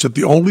rich that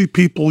the only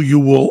people you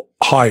will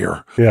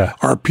hire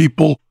are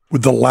people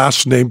with the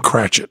last name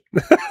Cratchit.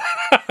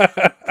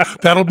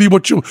 That'll be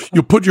what you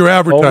put your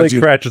advertising.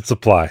 Only Cratchit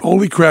supply.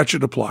 Only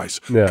Cratchit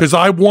applies. Yeah. Because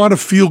I want to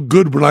feel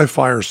good when I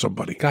fire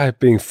somebody. Guy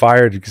being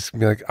fired, you just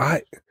be like,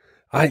 I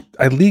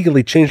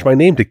legally changed my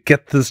name to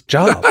get this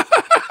job.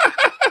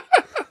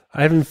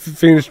 I haven't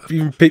finished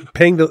even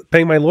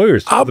paying my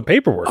lawyers for the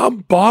paperwork. I'm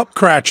Bob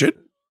Cratchit,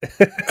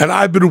 and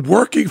I've been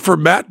working for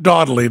Matt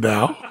Donnelly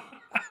now.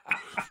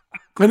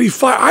 And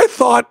I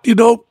thought,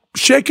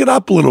 shake it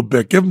up a little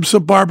bit. Give him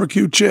some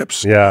barbecue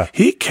chips. Yeah.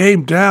 He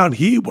came down.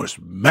 He was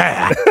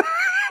mad.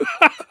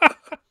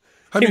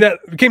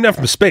 Came down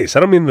from space. I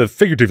don't mean the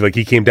figurative, like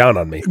he came down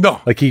on me. No.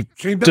 Like he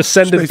Came down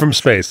descended from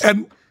space.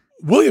 And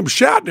William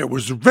Shatner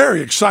was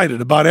very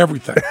excited about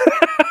everything.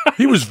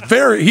 He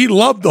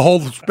loved the whole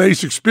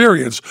space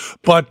experience,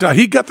 but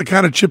he got the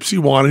kind of chips he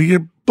wanted. He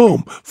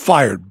boom,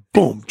 fired,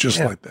 boom, just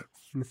like that.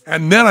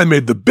 And then I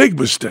made the big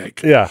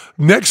mistake. Yeah.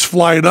 Next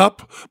flight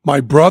up,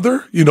 my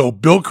brother,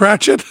 Bill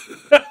Cratchit.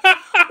 You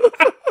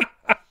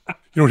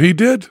know what he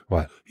did?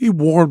 What? He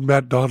warmed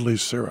Matt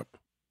Donnelly's syrup.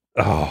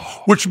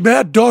 Oh. Which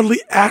Matt Donnelly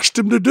asked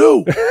him to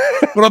do.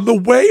 But on the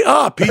way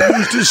up, he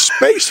used his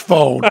space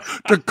phone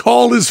to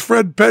call his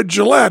friend Penn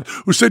Jillette,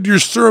 who said your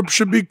syrup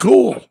should be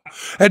cool.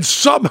 And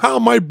somehow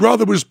my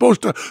brother was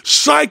supposed to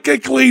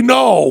psychically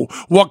know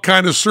what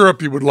kind of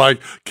syrup he would like.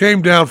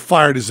 Came down,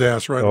 fired his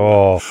ass right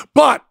away.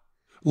 But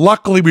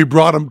luckily, we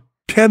brought him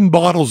 10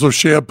 bottles of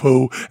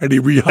shampoo, and he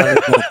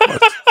rehired both of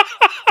us.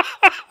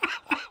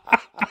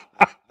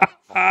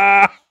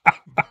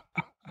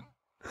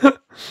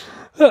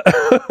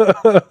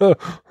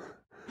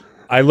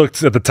 I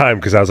looked at the time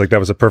because I was like, that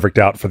was a perfect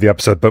out for the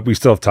episode, but we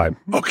still have time.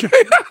 Okay.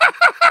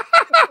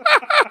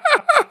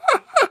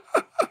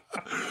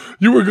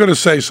 You were going to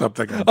say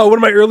something. Oh, one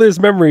of my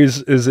earliest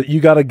memories is that you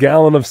got a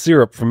gallon of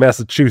syrup from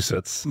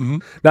Massachusetts. Mm-hmm.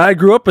 Now, I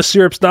grew up a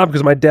syrup snob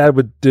because my dad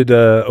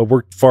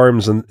worked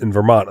farms in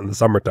Vermont in the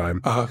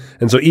summertime. Uh-huh.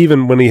 And so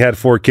even when he had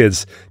 4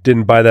 kids,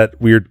 didn't buy that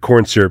weird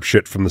corn syrup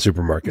shit from the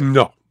supermarket.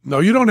 No,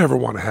 you don't ever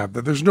want to have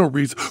that. There's no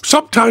reason.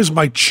 Sometimes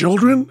my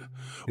children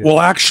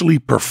will actually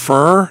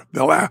prefer,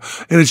 and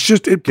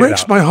it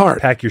breaks my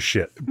heart. Pack your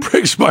shit. It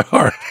breaks my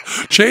heart.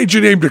 Change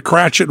your name to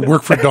Cratchit and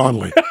work for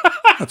Donnelly.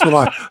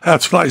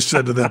 That's what I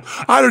said to them.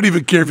 I don't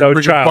even care if you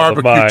bring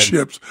barbecue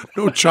chips.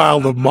 No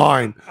child of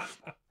mine.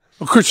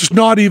 Of course, it's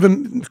not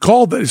even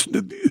called that.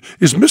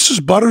 Is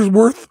Mrs.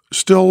 Butterworth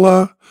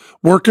still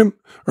working,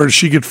 or did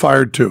she get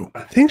fired too?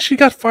 I think she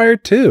got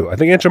fired too. I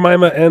think Aunt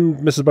Jemima and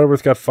Mrs.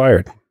 Butterworth got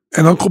fired.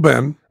 And Uncle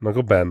Ben.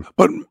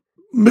 But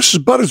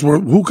Mrs.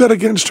 Butterworth, who got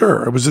against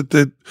her? Was it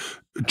the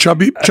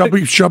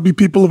chubby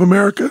people of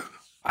America?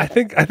 I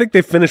think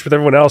they finished with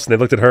everyone else, and they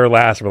looked at her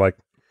last and were like,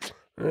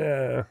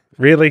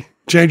 really?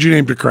 Change your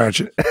name to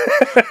Cratchit.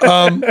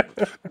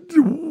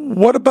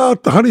 What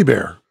about the Honey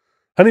Bear?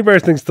 Honey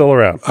Bear's thing's still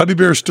around. Honey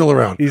Bear's still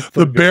around.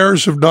 The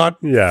Bears have not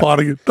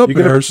fought against the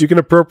Bears. You can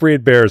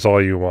appropriate bears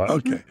all you want.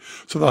 Okay.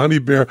 So the Honey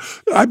Bear.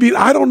 I mean,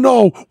 I don't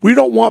know. We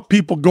don't want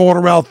people going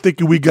around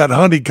thinking we got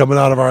honey coming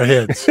out of our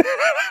heads.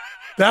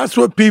 That's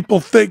what people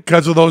think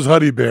because of those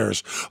honey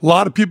bears. A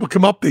lot of people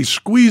come up, they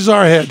squeeze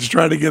our heads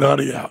trying to get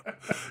honey out.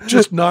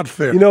 Just not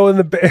fair. You know, in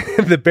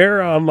the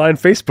bear online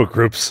Facebook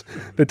groups,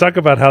 they talk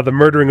about how the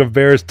murdering of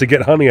bears to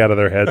get honey out of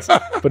their heads,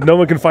 but no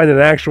one can find an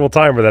actual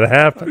time where that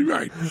happened.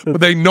 Right.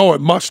 But they know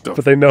it must have.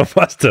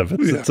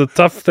 It's a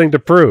tough thing to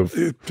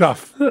prove.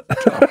 Tough.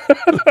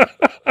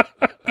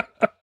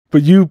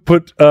 But you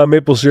put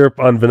maple syrup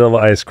on vanilla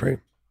ice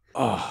cream.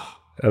 Oh.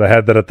 And I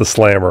had that at the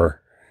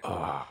Slammer.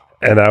 Oh.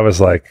 And I was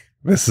like,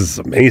 this is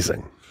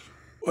amazing.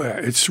 Well,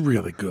 it's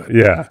really good.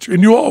 Yeah.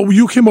 And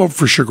you came over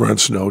for Sugar on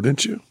Snow,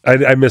 didn't you?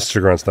 I missed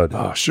Sugar on Snow.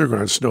 Oh, Sugar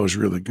on Snow is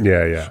really good.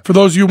 Yeah. For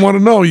those of you who want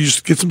to know, you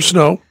just get some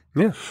snow.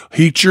 Yeah.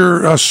 Heat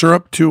your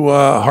syrup to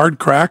hard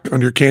crack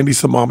on your candy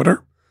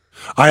thermometer.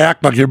 I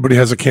act like everybody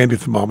has a candy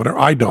thermometer.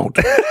 I don't.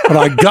 But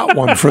I got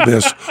one for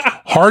this.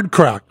 Hard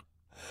crack.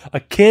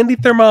 A candy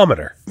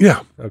thermometer.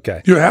 Yeah.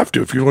 Okay. You have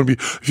to if you want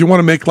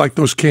to make like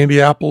those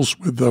candy apples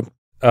with the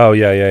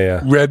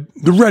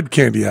red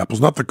candy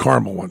apples, not the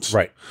caramel ones.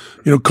 Right.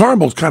 You know,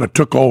 caramels kind of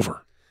took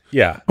over.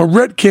 Yeah. But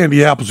red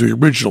candy apples are the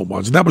original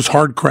ones, and that was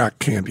hard crack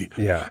candy.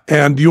 Yeah.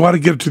 And you ought to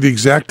get it to the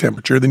exact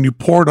temperature, then you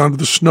pour it onto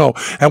the snow.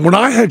 And when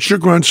I had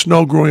Sugar on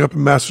Snow growing up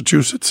in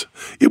Massachusetts,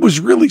 it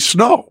was really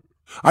snow.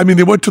 I mean,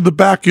 they went to the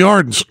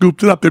backyard and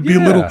scooped it up. There'd be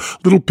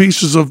little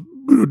pieces of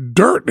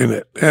dirt in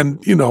it,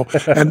 and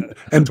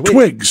and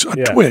twigs,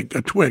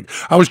 a twig.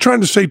 I was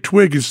trying to say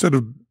twig instead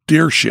of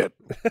deer shit.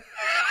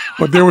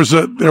 But there was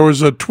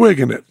a twig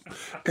in it,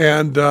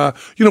 and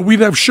we'd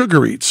have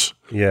sugar eats,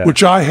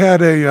 which I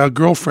had a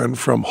girlfriend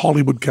from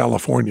Hollywood,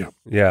 California.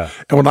 Yeah,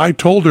 and when I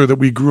told her that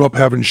we grew up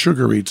having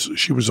sugar eats,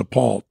 she was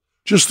appalled.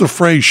 Just the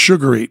phrase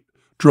 "sugar eat"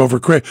 drove her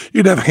crazy.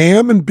 You'd have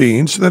ham and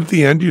beans, and then at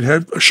the end you'd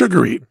have a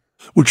sugar eat,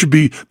 which would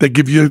be they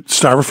give you a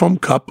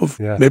styrofoam cup of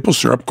maple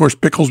syrup, of course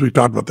pickles. We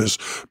talked about this,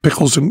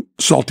 pickles and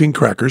saltine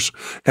crackers,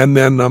 and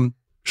then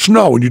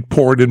snow, and you'd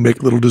pour it in,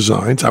 make little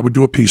designs. I would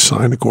do a peace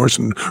sign, of course,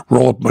 and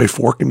roll up my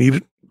fork and eat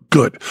it.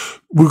 Good.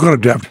 We're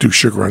going to have to do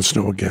Sugar on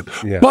Snow again.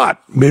 Yeah.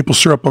 But maple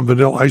syrup on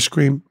vanilla ice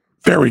cream,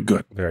 very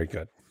good. Very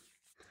good.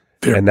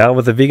 And now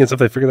with the vegan stuff,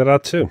 they figured that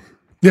out too.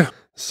 Yeah.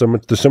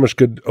 There's so much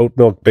good oat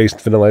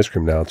milk-based vanilla ice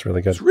cream now. It's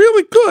really good. It's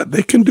really good.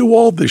 They can do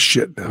all this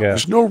shit now. Yeah.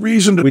 There's no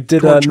reason to. We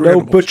did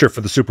No Butcher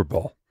for the Super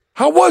Bowl.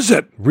 How was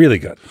it? Really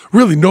good.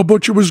 Really? No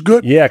Butcher was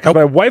good? Yeah, because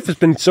my wife has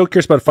been so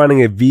curious about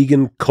finding a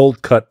vegan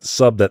cold cut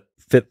sub that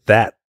fit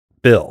that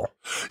bill.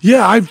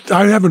 Yeah, I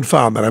haven't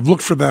found that. I've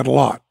looked for that a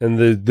lot. And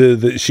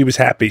the she was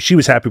happy. She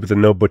was happy with the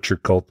No Butcher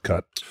cold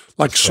cut.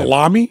 Like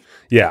salami?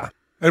 Yeah.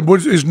 And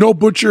is No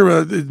Butcher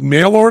a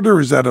mail order?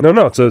 Or is that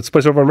No, it's a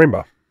place over on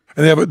Rainbow.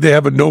 And they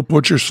have a No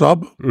Butcher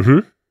sub? Mm-hmm.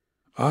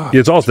 Yeah,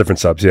 it's all different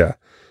subs, yeah.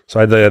 So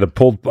I had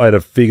a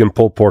vegan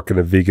pulled pork and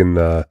a vegan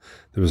there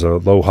was a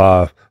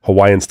Aloha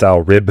Hawaiian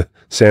style rib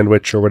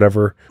sandwich or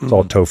whatever. It's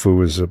all tofu,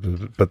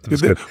 but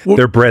it's good.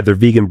 Their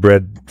vegan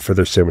bread for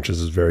their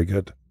sandwiches is very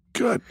good.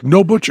 Good.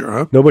 No Butcher,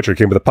 huh? No Butcher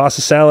came with a pasta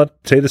salad,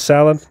 potato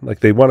salad. Like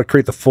they want to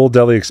create the full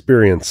deli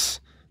experience.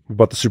 We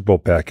bought the Super Bowl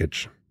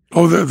package.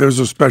 Oh, there's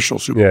a special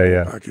Super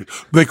Bowl package.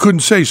 They couldn't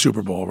say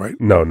Super Bowl, right?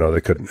 No,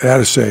 they couldn't. They had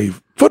to say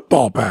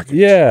football package.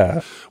 Yeah.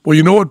 Well,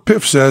 you know what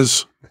Piff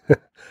says?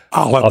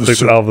 I'll take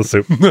soup. I'll have the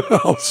soup.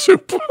 I'll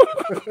soup.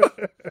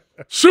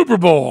 Super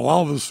Bowl.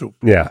 I'll have the soup.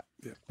 Yeah.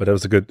 But it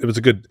was a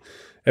good,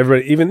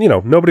 everybody, even,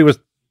 nobody was,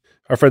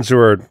 our friends who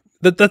are,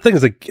 the thing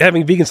is like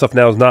having vegan stuff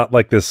now is not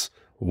like this,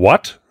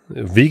 what?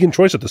 Vegan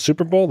choice at the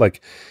Super Bowl?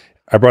 Like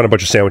I brought a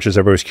bunch of sandwiches.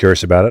 Everybody was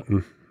curious about it.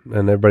 And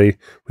everybody,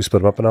 we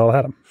split them up and all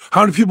had them.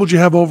 How many people did you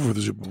have over for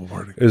the Super Bowl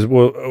party? It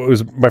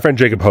was my friend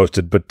Jacob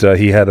hosted, but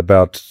he had it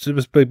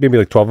was maybe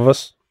like 12 of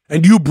us.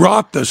 And you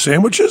brought the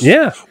sandwiches?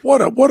 Yeah.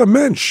 What a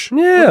mensch.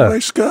 Yeah. What a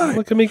nice guy.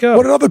 Look at me go.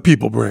 What did other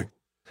people bring?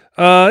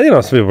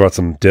 Some people brought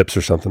some dips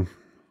or something.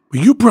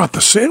 Well, you brought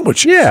the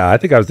sandwiches. Yeah, I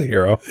think I was the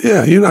hero.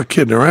 Yeah, you're not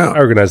kidding around. I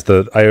organized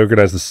the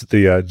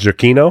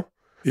Jockeno.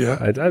 Yeah.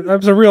 I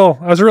was a real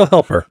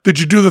helper. Did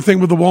you do the thing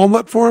with the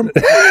walnut for him?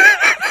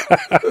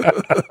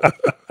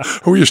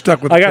 Or were you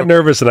stuck with I got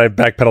nervous and I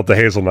backpedaled to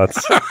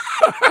hazelnuts.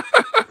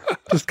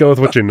 Just go with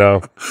what you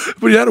know.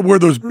 But you had to wear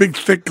those big,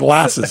 thick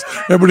glasses.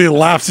 Everybody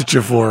laughs at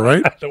you for,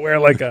 right? I had to wear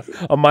like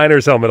a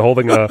miner's helmet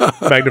holding a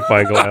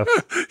magnifying glass.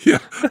 Yeah,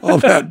 all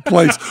that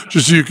place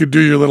just so you could do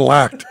your little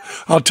act.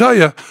 I'll tell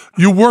you,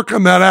 you work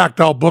on that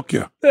act, I'll book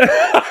you.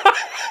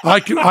 I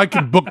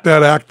can book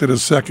that act in a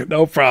second.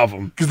 No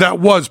problem. Because that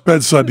was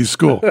Penn Sunday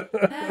School. That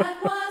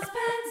was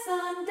Penn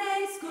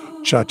Sunday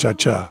School. Cha cha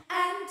cha.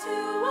 And to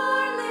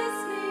our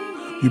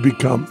listening You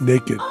become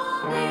naked.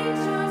 all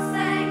nature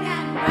sang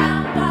and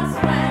round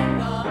us rang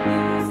the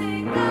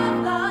music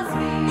of the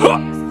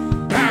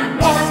spheres. That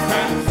was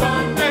Penn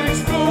Sunday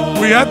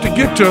School. We have to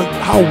get to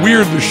how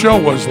weird the show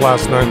was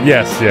last night.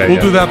 Yes, yeah,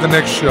 We'll do that the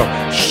next show.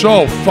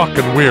 So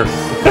fucking weird.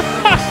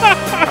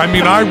 I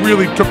mean, I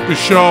really took the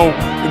show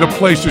in a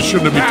place it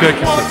shouldn't have been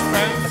taken to.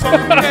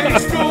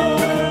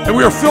 And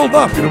we were filled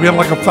up. We had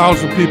like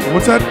 1,000 people.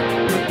 What's that?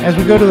 As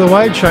we go to the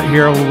wide shot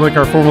here, we'll make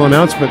our formal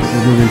announcement.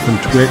 We're moving from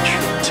Twitch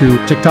to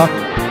TikTok,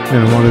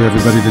 and I wanted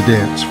everybody to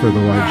dance for the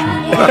wide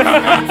shot.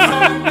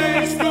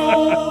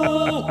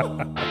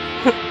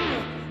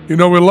 We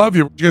love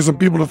you. You got some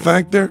people to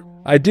thank there?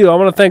 I do. I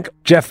want to thank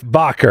Jeff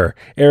Bacher,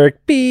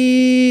 Eric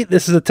B.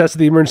 This is a test of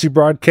the emergency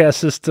broadcast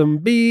system.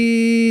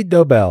 B.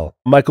 Dobell,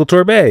 Michael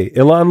Torbay,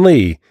 Ilan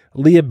Lee,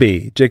 Leah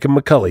B., Jacob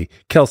McCulley,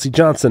 Kelsey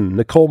Johnson,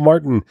 Nicole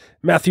Martin,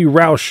 Matthew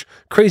Roush,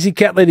 Crazy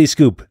Cat Lady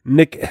Scoop,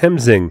 Nick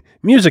Hemsing,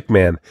 Music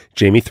Man,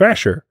 Jamie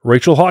Thrasher,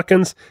 Rachel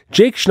Hawkins,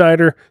 Jake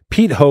Schneider,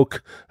 Pete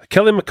Hoke,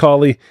 Kelly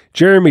McCauley,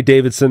 Jeremy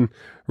Davidson,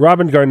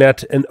 Robin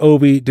Garnett, and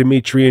Ovi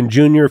Demetrian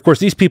Jr. Of course,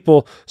 these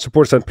people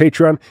support us on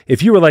Patreon.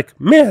 If you were like,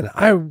 man,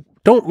 I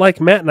don't like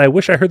Matt and I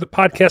wish I heard the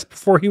podcast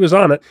before he was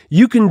on it,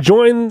 you can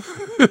join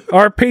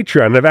our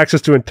Patreon and have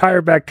access to an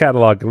entire back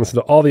catalog and listen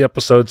to all the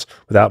episodes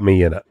without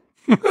me in it.